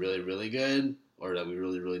 unless you're really really good. Or that we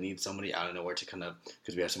really, really need somebody out of nowhere to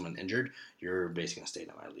because we have someone injured, you're basically going to stay in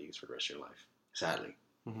the minor leagues for the rest of your life, sadly.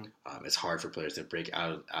 It's hard for players to break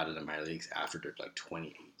out of the minor leagues after they're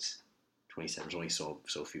 28, 27. There's only so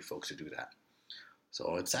few folks who do that.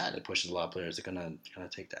 So it's sad. It pushes a lot of players to kind of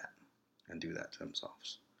take that and do that to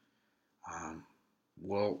themselves.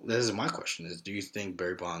 Well, this is my question: do you think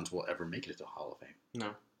Barry Bonds will ever make it to the Hall of Fame?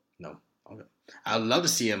 No. Okay. I'd love to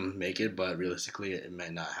see him make it, but realistically, it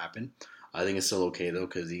might not happen. I think it's still okay though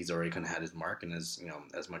because he's already kind of had his mark, and as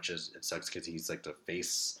much as it sucks because he's the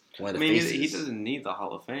face. One of the faces. He doesn't need the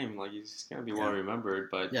Hall of Fame. He's gonna be well remembered,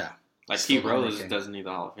 but Pete still Rose doesn't need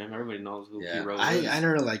the Hall of Fame. Everybody knows who Pete Rose is. I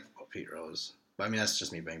never liked Pete Rose, but that's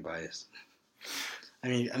just me being biased. I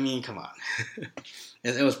mean, come on.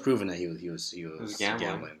 it was proven that he was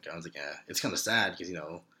gambling. I was it's kind of sad because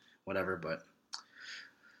whatever, but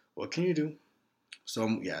what can you do? So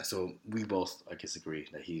we both I guess agree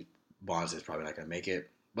that he Bonds is probably not going to make it,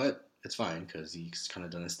 but it's fine because he's kind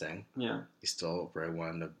of done his thing. Yeah. He's still very one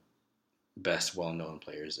of the best, well-known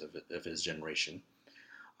players of his generation.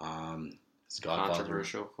 His godfather,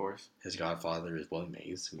 controversial, of course. His godfather is Willie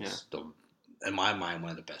Mays, who's still, in my mind,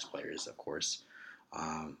 one of the best players, of course.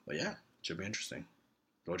 But yeah, should be interesting.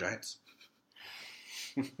 Go Giants.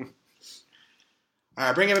 All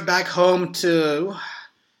right, bringing it back home to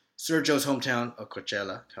Sergio's hometown of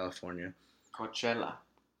Coachella, California. Coachella.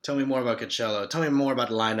 Tell me more about Coachella. Tell me more about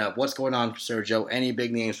the lineup. What's going on for Sergio? Any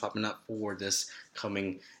big names popping up for this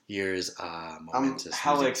coming year's momentous I'm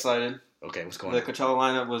hella excited. Okay, what's going on? The Coachella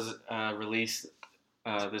lineup was released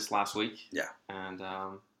this last week. Yeah. And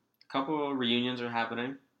a couple of reunions are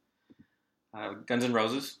happening. Guns N'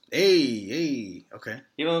 Roses. Hey, okay.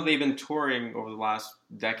 Even though they've been touring over the last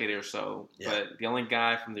decade or so, but the only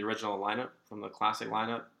guy from the original lineup, from the classic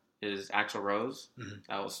lineup, is Axl Rose. Mm-hmm.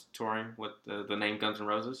 That was touring with the name Guns N'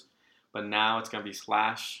 Roses. But now it's going to be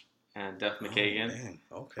Slash and Duff McKagan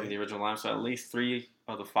from the original lineup. So at least 3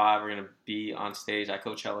 of the 5 are going to be on stage at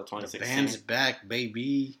Coachella 2016. The band's back,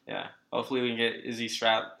 baby. Yeah. Hopefully we can get Izzy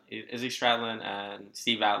Stradlin and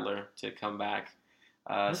Steve Adler to come back.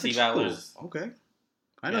 Steve Adler's... Okay.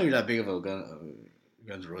 I know you're not big of a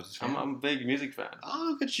Guns N' Roses fan. I'm a big music fan. Oh,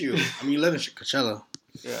 look at you. I mean, you live in Coachella.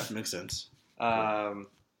 Yeah. Makes sense.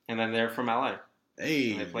 And then they're from LA.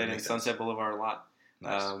 Hey. And they played in Sunset Boulevard a lot.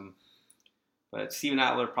 Nice. But Steven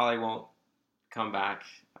Adler probably won't come back.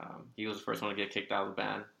 He was the first one to get kicked out of the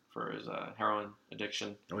band for his heroin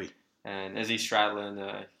addiction. Oui. And Izzy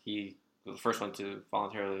Stradlin, he was the first one to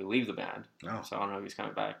voluntarily leave the band. Oh. So I don't know if he's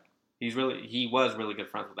coming back. He was really good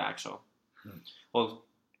friends with Axl. Well,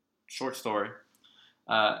 short story.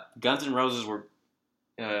 Guns N' Roses were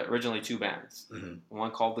originally 2 bands. Mm-hmm.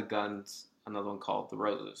 One called the Guns, another one called the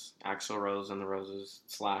Roses. Axl Rose and the Roses,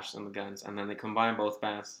 Slash and the Guns, and then they combined both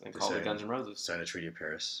bands and called it Guns N' Roses. Signed a Treaty of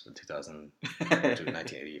Paris in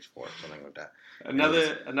 1984, something like that.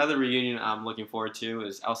 Another reunion I'm looking forward to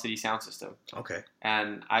is LCD Sound System. Okay.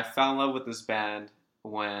 And I fell in love with this band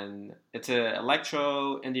when it's an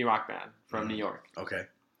electro indie rock band from New York. Okay.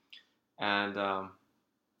 And I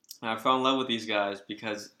fell in love with these guys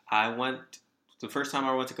because the first time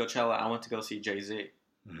I went to Coachella, I went to go see Jay-Z.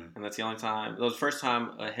 Mm-hmm. And that's the only time, it was the first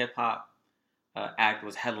time a hip-hop act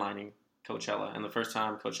was headlining Coachella. And the first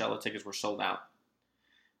time Coachella tickets were sold out.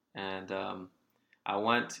 And I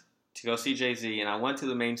went to go see Jay-Z, and I went to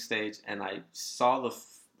the main stage, and I saw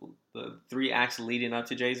the 3 acts leading up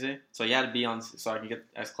to Jay-Z. So you had to be on, so I could get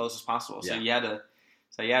as close as possible. Yeah.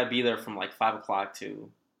 So you had to be there from like 5 o'clock to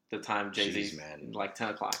the time Jay-Z's like 10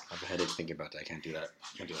 o'clock. I have a headache thinking about that. I can't do that.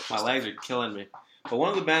 My legs are killing me. But one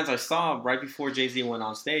of the bands I saw right before Jay-Z went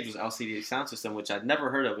on stage was LCD Sound System, which I'd never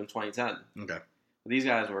heard of in 2010. Okay. But these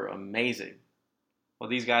guys were amazing. Well,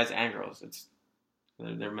 these guys and girls,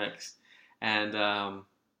 they're mixed. And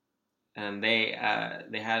they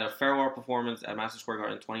had a farewell performance at Madison Square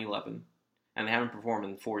Garden in 2011, and they haven't performed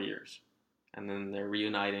in 4 years. And then they're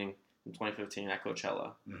reuniting in 2015 at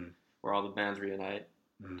Coachella, where all the bands reunite.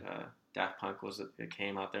 Mm-hmm. Daft Punk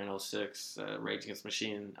came out there in 2006, Rage Against the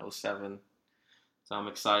Machine in 2007. So I'm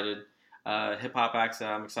excited. Hip hop acts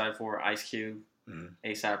that I'm excited for: Ice Cube,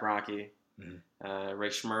 A$AP Rocky, Ray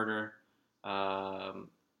Schmurder,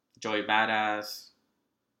 Joey Badass,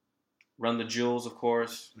 Run the Jewels, of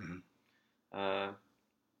course.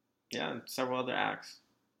 And several other acts.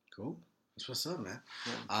 Cool. That's what's up, man.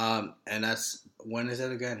 Yeah. And that's, when is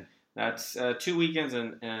it again? That's 2 weekends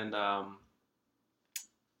in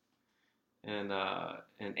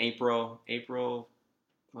April. April,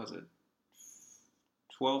 what was it?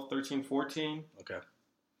 12, 13, 14. Okay.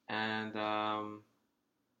 And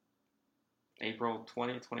April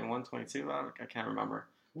 20, 21, 22. I can't remember.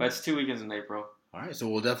 But it's 2 weekends in April. All right, so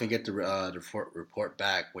we'll definitely get the report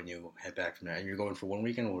back when you head back from there. And you're going for 1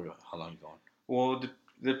 weekend, or how long are you going? Well,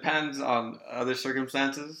 depends on other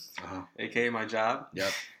circumstances, aka my job.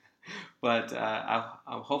 Yep. But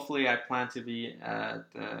hopefully I plan to be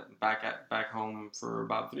back home for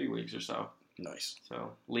about 3 weeks or so. Nice.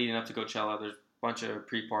 So leading up to Coachella, there's a bunch of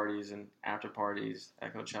pre-parties and after-parties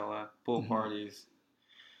at Coachella, pool parties.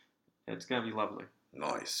 It's going to be lovely.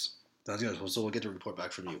 Nice. Sounds good. So we'll get the report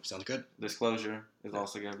back from you. Sounds good? Disclosure is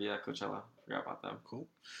also going to be at Coachella. Forgot about them. Cool.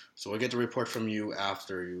 So we'll get the report from you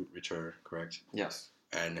after you return, correct? Yes.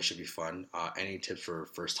 And it should be fun. Any tips for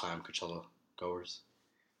first-time Coachella goers?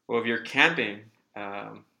 Well, if you're camping,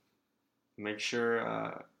 make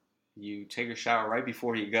sure you take a shower right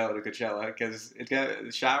before you go to Coachella, because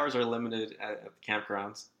showers are limited at the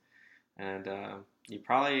campgrounds, and you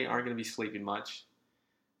probably aren't going to be sleeping much.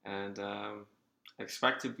 And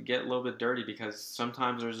expect to get a little bit dirty because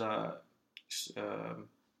sometimes there's what's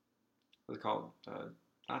it called?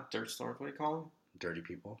 Not dirt storms. What do you call them? Dirty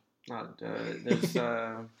people. Not there's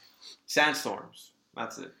sandstorms.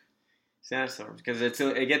 That's it. Sandstorms because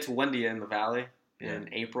it gets windy in the valley in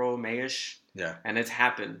April, Mayish. Yeah. And it's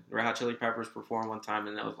happened. Red Hot Chili Peppers performed one time,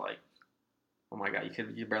 and it was like, oh my god,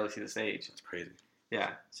 you barely see the stage. It's crazy.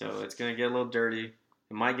 Yeah. So it's gonna get a little dirty.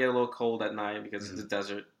 It might get a little cold at night because it's a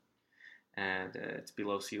desert, and it's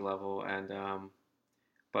below sea level. And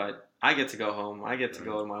but I get to go home. I get to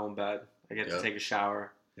go in my own bed. I get to take a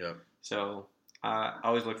shower. Yeah. So I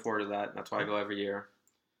always look forward to that. That's why I go every year.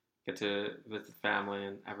 Get to visit the family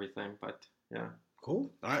and everything. But yeah.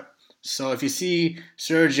 Cool. All right. So if you see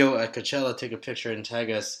Sergio at Coachella, take a picture and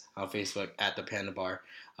tag us on Facebook at the Panda Bar.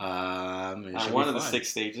 One of the 6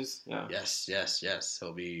 stages. Yeah. Yes.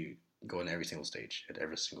 He'll be going to every single stage at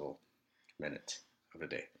every single minute of the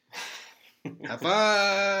day. Have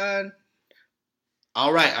fun.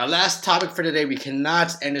 All right. Our last topic for today. We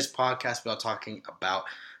cannot end this podcast without talking about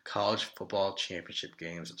college football championship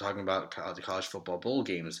games. We're talking about the college football bowl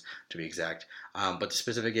games, to be exact. But the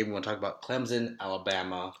specific game we want to talk about, Clemson,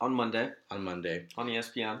 Alabama. On Monday. On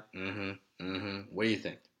ESPN. What do you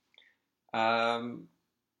think? I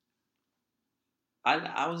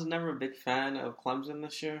was never a big fan of Clemson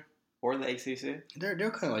this year or the ACC. They're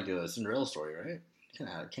kind of like a Cinderella story, right?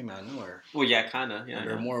 It came out of nowhere. Well, yeah, kind of. Yeah,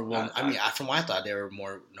 they're more. From what I thought, they were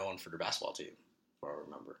more known for their basketball team. If I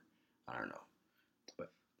remember, I don't know.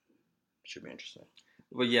 Should be interesting.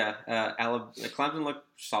 Well, yeah, Clemson looked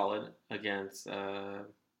solid against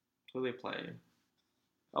who they play?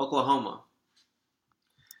 Oklahoma.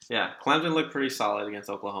 Yeah, Clemson looked pretty solid against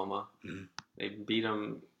Oklahoma. Mm-hmm. They beat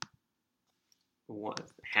them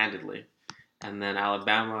handedly, and then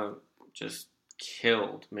Alabama just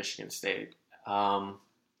killed Michigan State.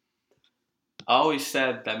 I always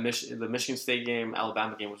said that the Michigan State game,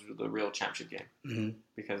 Alabama game was the real championship game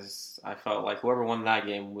because I felt like whoever won that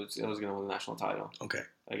game was going to win the national title. Okay.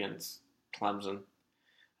 Against Clemson.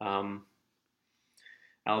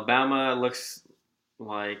 Alabama looks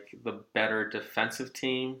like the better defensive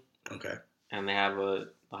team. Okay. And they have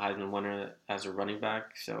the Heisman winner as a running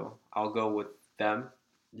back, so I'll go with them.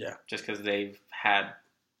 Yeah. Just because they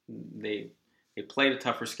played a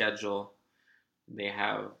tougher schedule. They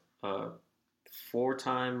have a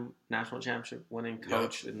 4-time national championship winning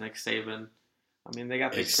coach, Nick Saban. I mean, they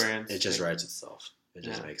got the experience. It just writes itself. It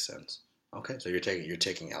just makes sense. Okay, so you're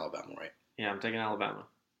taking Alabama, right? Yeah, I'm taking Alabama.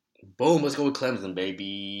 Boom, let's go with Clemson,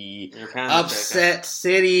 baby. Upset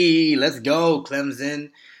City. Let's go,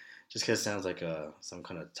 Clemson. Just because it sounds like some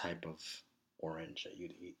kind of type of orange that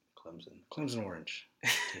you'd eat. Clemson orange.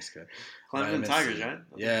 Tastes good. Clemson Tigers, right?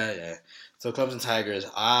 Yeah. So Clemson Tigers.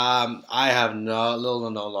 I have no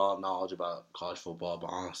knowledge about college football,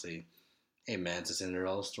 but honestly, hey man, it's a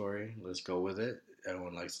Cinderella story. Let's go with it.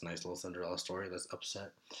 Everyone likes a nice little Cinderella story. Let's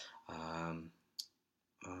upset.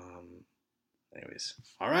 Anyways,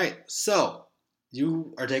 all right. So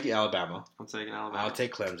you are taking Alabama. I'm taking Alabama. I'll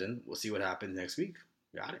take Clemson. We'll see what happens next week.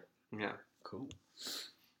 Got it. Yeah. Cool.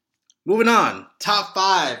 Moving on, top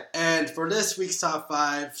 5. And for this week's top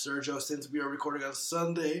 5, Sergio, since we are recording on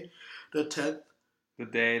Sunday, the 10th. The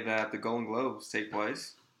day that the Golden Globes take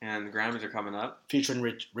place and the Grammys are coming up. Featuring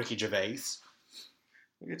Ricky Gervais.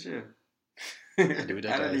 Look at you. Yeah, dude,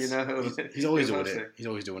 How do you know? He's always doing it. He's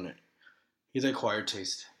always doing it. He's an acquired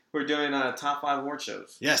taste. We're doing top 5 award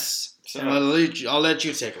shows. Yes. So I'll let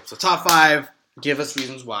you take it. So top 5, give us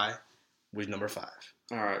reasons why. With number 5.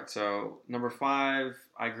 All right, so number 5,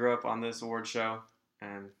 I grew up on this award show,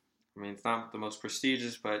 and I mean, it's not the most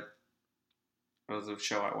prestigious, but it was a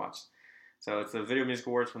show I watched. So it's the Video Music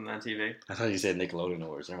Awards from the MTV. I thought you said Nickelodeon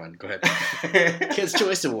Awards. Never mind, go ahead. Kids'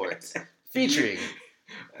 Choice Awards, featuring.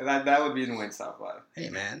 That would be in Wayne's top 5. Hey,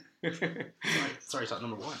 man. Sorry, top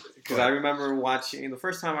number 1. Because I remember watching, the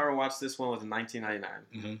first time I ever watched this one was in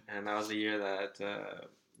 1999, and that was the year that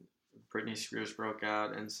Britney Spears broke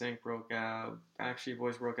out, NSYNC broke out, Backstreet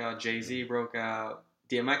Boys broke out, Jay-Z broke out,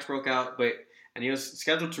 DMX broke out, and he was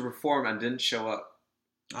scheduled to perform and didn't show up.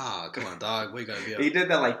 Ah, come on, dog. What you gotta be up? He did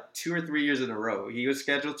that like 2 or 3 years in a row. He was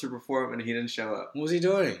scheduled to perform and he didn't show up. What was he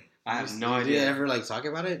doing? I have no idea. Did you ever talk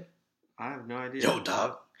about it? I have no idea. Yo,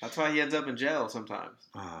 dog. That's why he ends up in jail sometimes.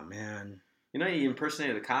 Oh, man. You know, he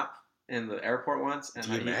impersonated a cop in the airport once. And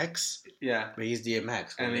DMX? Yeah. But he's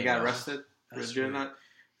DMX. And he got arrested for doing that.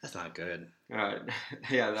 That's not good. All right.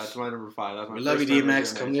 Yeah, that's my number 5. That's my we love you,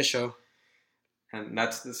 DMX. Come to the show. And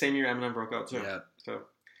that's the same year Eminem broke out, too. Yeah. So,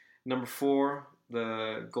 number 4,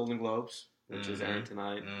 the Golden Globes, which is airing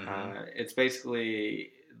tonight. It's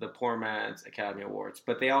basically the poor man's Academy Awards.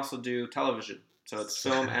 But they also do television. So it's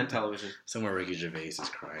film and television. Somewhere Ricky Gervais is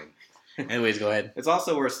crying. Anyways, go ahead. It's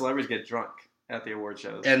also where celebrities get drunk at the award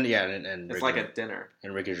shows. And it's Ricky, like a dinner.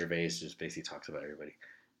 And Ricky Gervais just basically talks about everybody.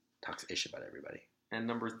 Talks ish about everybody.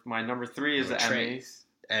 And my number 3 is the Emmys.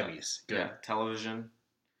 Emmys. Good. Yeah, television.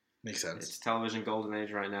 Makes sense. It's television golden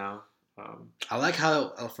age right now. I like how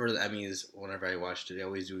for the Emmys, whenever I watched it, they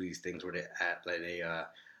always do these things where they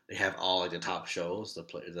have all like the top shows, the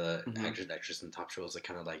actors and actresses in top shows that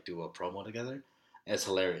kind of like do a promo together. And it's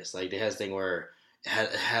hilarious. Like they had this thing where it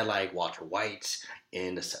had like Walter White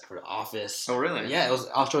in the set for The Office. Oh really? Yeah, it was.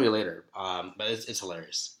 I'll show you later. But it's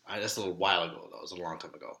hilarious. That's a little while ago though. It was a long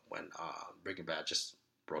time ago when Breaking Bad just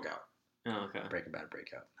broke out. Oh okay. Breaking Bad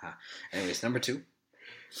breakout. Huh. Anyways, number 2.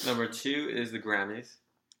 Number 2 is the Grammys.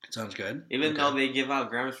 Sounds good. Even though they give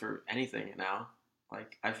out Grammys for anything now,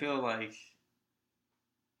 like I feel like,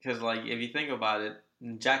 because like if you think about it,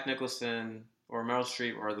 Jack Nicholson or Meryl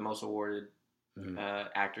Streep are the most awarded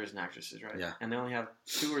actors and actresses, right? Yeah. And they only have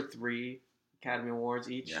 2 or 3 Academy Awards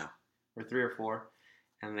each. Yeah. Or 3 or 4,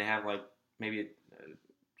 and they have like maybe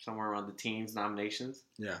somewhere around the teens nominations.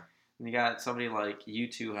 Yeah. And you got somebody like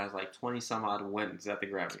U2 has like 20 some odd wins at the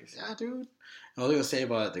Grammys. Yeah, dude. I was gonna say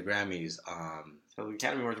about the Grammys. So the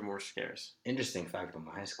Academy Awards are more scarce. Interesting fact about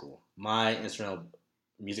my high school. My instrumental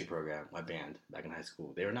music program, my band back in high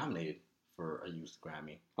school, they were nominated for a youth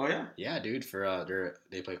Grammy. Oh yeah. Yeah, dude. For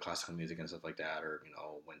they play classical music and stuff like that, or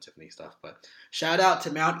Wind Symphony stuff. But shout out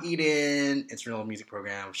to Mount Eden instrumental music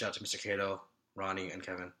program. Shout out to Mr. Cato, Ronnie, and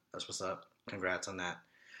Kevin. That's what's up. Congrats on that.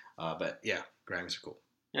 But yeah, Grammys are cool.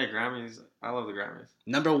 Yeah, Grammys. I love the Grammys.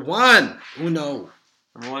 Number 1. Uno.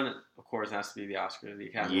 Number 1, of course, has to be the Oscars, the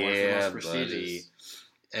Academy Awards, the most prestigious.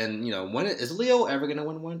 Buddy. And when is Leo ever gonna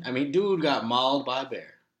win one? I mean, dude got mauled by a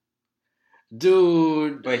bear.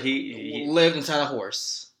 Dude, but he lived inside a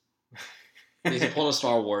horse. He pulled a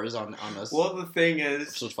Star Wars on us. Well, the thing is,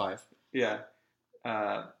 episode 5. Yeah.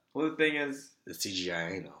 Well, the thing is, the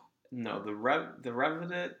CGI. I know. No, the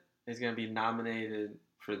Revenant is gonna be nominated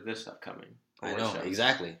for this upcoming. I know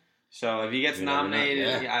exactly. So if he gets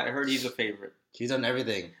nominated, I heard he's a favorite. He's done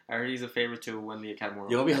everything. I heard he's a favorite to win the Academy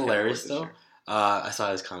Award. It'll be hilarious though. I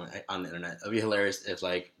saw his comment on the internet. It'll be hilarious if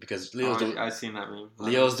because Leo's I've seen that meme.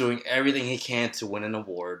 Leo's doing everything he can to win an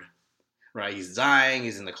award. Right? He's dying.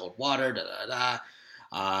 He's in the cold water.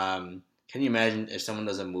 Can you imagine if someone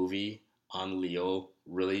does a movie on Leo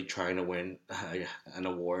really trying to win an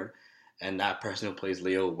award, and that person who plays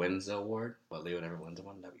Leo wins the award, but Leo never wins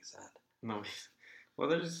one? That'd be sad. No. Well,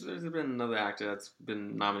 there's been another actor that's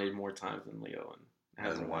been nominated more times than Leo and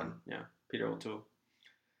hasn't won. Yeah, Peter O'Toole.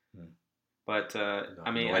 But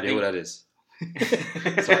I mean, no idea what that is.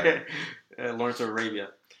 Sorry, Lawrence of Arabia.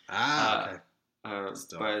 Okay.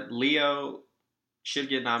 But Leo should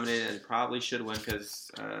get nominated and probably should win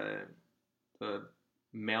because the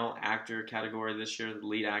male actor category this year, the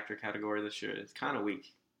lead actor category this year, is kind of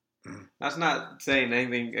weak. That's not saying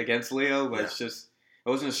anything against Leo, but it's just. It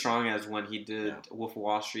wasn't as strong as when he did Wolf of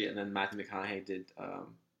Wall Street and then Matthew McConaughey did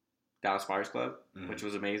Dallas Buyers Club, which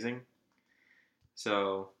was amazing.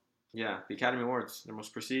 So, yeah, the Academy Awards, the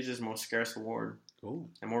most prestigious, most scarce award. Cool.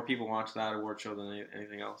 And more people watch that award show than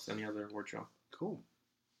anything else, any other award show. Cool.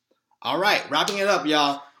 All right, wrapping it up,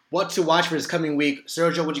 y'all. What to watch for this coming week.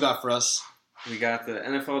 Sergio, what you got for us? We got the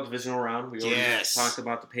NFL divisional round. We already talked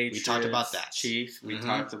about the Patriots. We talked about that. Chiefs. We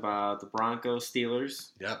talked about the Broncos,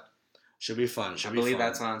 Steelers. Yep. Should be fun. I believe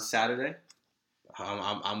that's on Saturday.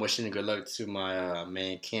 I'm wishing good luck to my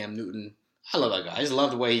man Cam Newton. I love that guy. I just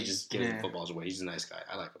love the way he just gives the footballs away. He's a nice guy.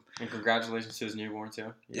 I like him. And congratulations to his newborn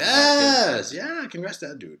too. Yes, congrats to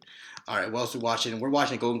that dude. All right, what else are we watching? We're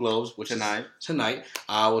watching Golden Globes, which is tonight.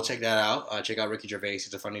 We'll check that out. Check out Ricky Gervais.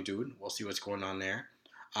 He's a funny dude. We'll see what's going on there.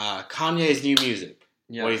 Kanye's new music.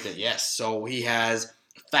 Yes. What do you think? Yes. So he has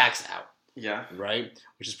Facts out. Yeah. Right?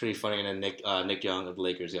 Which is pretty funny. And then Nick Young of the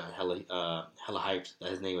Lakers got hella hyped that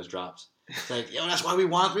his name was dropped. It's like, yo, that's why we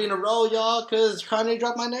won 3 in a row, y'all, because Kanye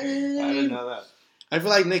dropped my name. I didn't know that. I feel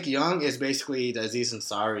like Nick Young is basically the Aziz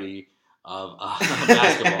Ansari of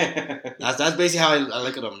basketball. That's basically how I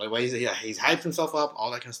look at him. Like, he's hyped himself up,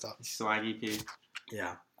 all that kind of stuff. Swaggy P.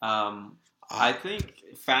 Yeah. I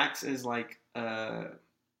think Facts is like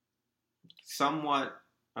somewhat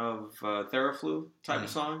of Theraflu type of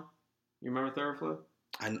song. You remember Theraflu?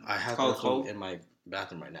 I have Theraflu in my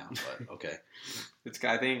bathroom right now, but okay.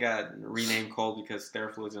 I think it got renamed Cold because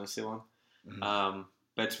Theraflu is going to sue him.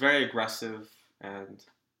 But it's very aggressive, and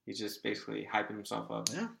he's just basically hyping himself up,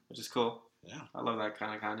 which is cool. Yeah, I love that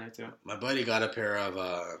kind of Kanye too. My buddy got a pair of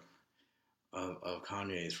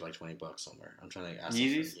Kanye's for like $20 somewhere. I'm trying to ask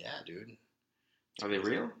Yeezys? Yeah, dude. Are they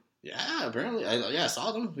real? Yeah, apparently. I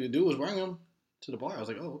saw them. The dude was wearing them. to the bar. I was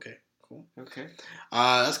like, oh, okay, cool. Okay.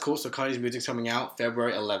 That's cool. So Kanye's music's coming out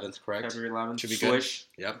February 11th, correct? February 11th. Should be Swish.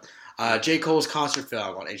 good. Yep. J. Cole's concert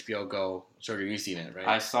film on HBO Go. Sorry, you've seen it, right?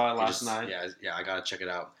 I saw it last night. Yeah, I gotta check it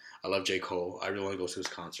out. I love J. Cole. I really want to go to his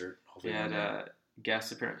concert. Hopefully, he had a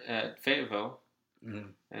guest appearance at Fayetteville,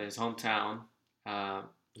 his hometown.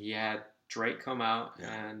 He had Drake come out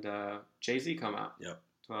and Jay-Z come out. Yep.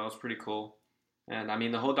 So that was pretty cool. And I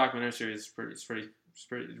mean, the whole documentary series is pretty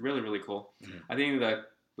really, really cool. Mm-hmm. I think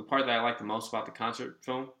the part that I liked the most about the concert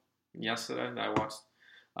film yesterday that I watched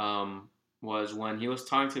was when he was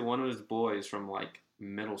talking to one of his boys from like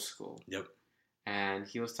middle school. Yep. And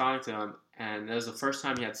he was talking to him, and it was the first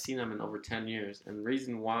time he had seen him in over 10 years. And the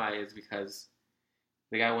reason why is because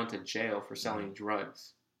the guy went to jail for selling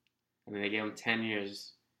drugs. I mean, they gave him 10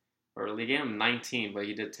 years, or they gave him 19, but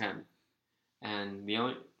he did 10. And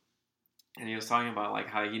he was talking about like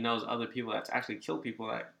how he knows other people that's actually killed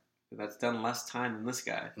people that's done less time than this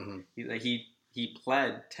guy. Mm-hmm. He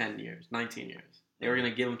pled 10 years, 19 years. They were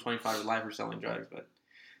gonna give him 25 to life for selling drugs, but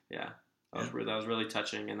that was really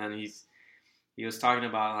touching. And then he was talking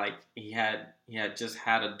about like he had just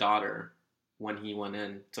had a daughter when he went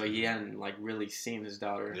in, so he hadn't like really seen his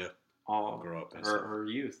daughter all grow up her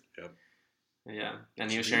youth. Yep. Yeah,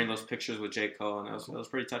 and he was sharing those pictures with J. Cole, and it was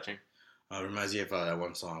pretty touching. Reminds me of that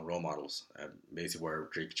one song, Role Models, basically where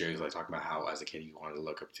Jay was like talking about how as a kid he wanted to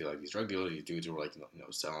look up to like these drug dealers, these dudes who were like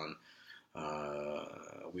selling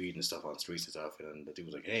weed and stuff on the streets and stuff, and the dude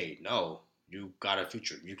was like, "Hey, no, you got a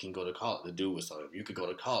future. You can go to college." The dude was telling him, "You could go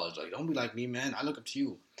to college. Like, don't be like me, man. I look up to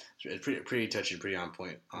you." It's pretty touching, pretty on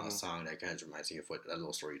point song that kind of reminds me of what that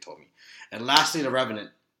little story you told me. And lastly, The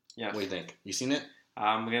Revenant. Yeah, what do you think? You seen it?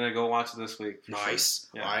 I'm gonna go watch it this week. Nice.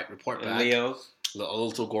 Sure. Yeah. All right, report back. Leo. A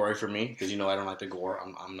little too gory for me because I don't like the gore.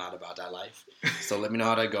 I'm not about that life. So let me know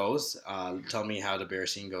how that goes. Tell me how the bear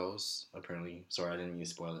scene goes. Apparently, sorry, I didn't mean to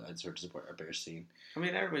spoil it. I just heard to support a bear scene. I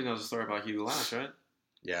mean, everybody knows the story about Hugo Lash, right?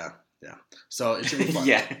 Yeah. So it should be fun.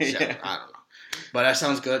 yeah. I don't know, but that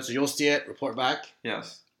sounds good. So you'll see it. Report back.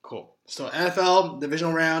 Yes. Cool. So NFL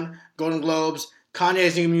divisional round, Golden Globes,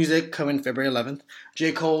 Kanye's new music coming February 11th,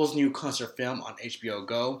 J. Cole's new concert film on HBO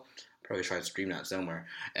Go. Probably try to stream that somewhere.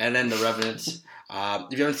 And then The Revenant.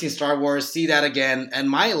 If you haven't seen Star Wars, see that again. And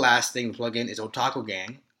my last thing to plug in is Otaku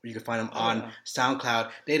Gang. You can find them on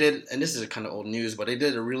SoundCloud. They did, and this is kind of old news, but they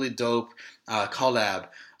did a really dope collab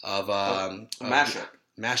of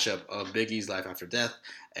mashup of Biggie's Life After Death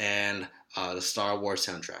and the Star Wars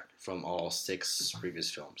soundtrack from all 6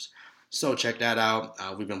 previous films. So check that out.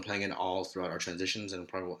 We've been playing it all throughout our transitions, and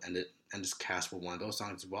probably will end this cast with one of those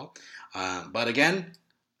songs as well. But again,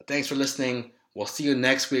 thanks for listening. We'll see you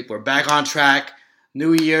next week. We're back on track.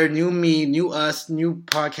 New year, new me, new us, new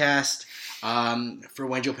podcast. For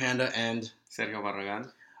Wenjo Panda and Sergio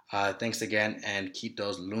Barragan. Thanks again, and keep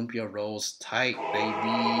those lumpia rolls tight, baby.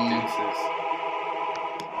 Deuces.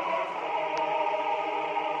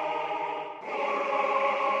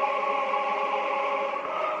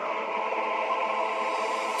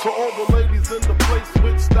 To all the ladies in the place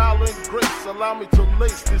with style and grace, allow me to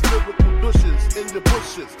lace these lyrical douches in your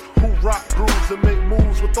bushes who rock grooves and make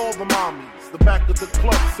moves with all the mommies. The back of the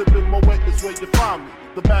club, sipping my wet is where you find me.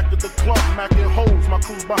 The back of the club, macking hoes, my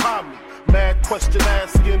crew's behind me. Mad question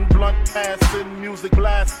asking, blunt passing, music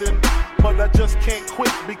blasting. But I just can't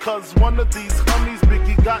quit because one of these homies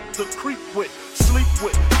Biggie got to creep with, sleep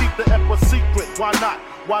with, keep the ep a secret. Why not?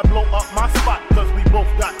 Why blow up my spot? Cause we both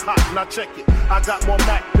got hot. Now check it. I got more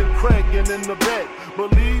Mac than Craig and in the bed.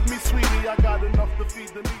 Believe me, sweetie, I got enough to feed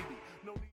the needy.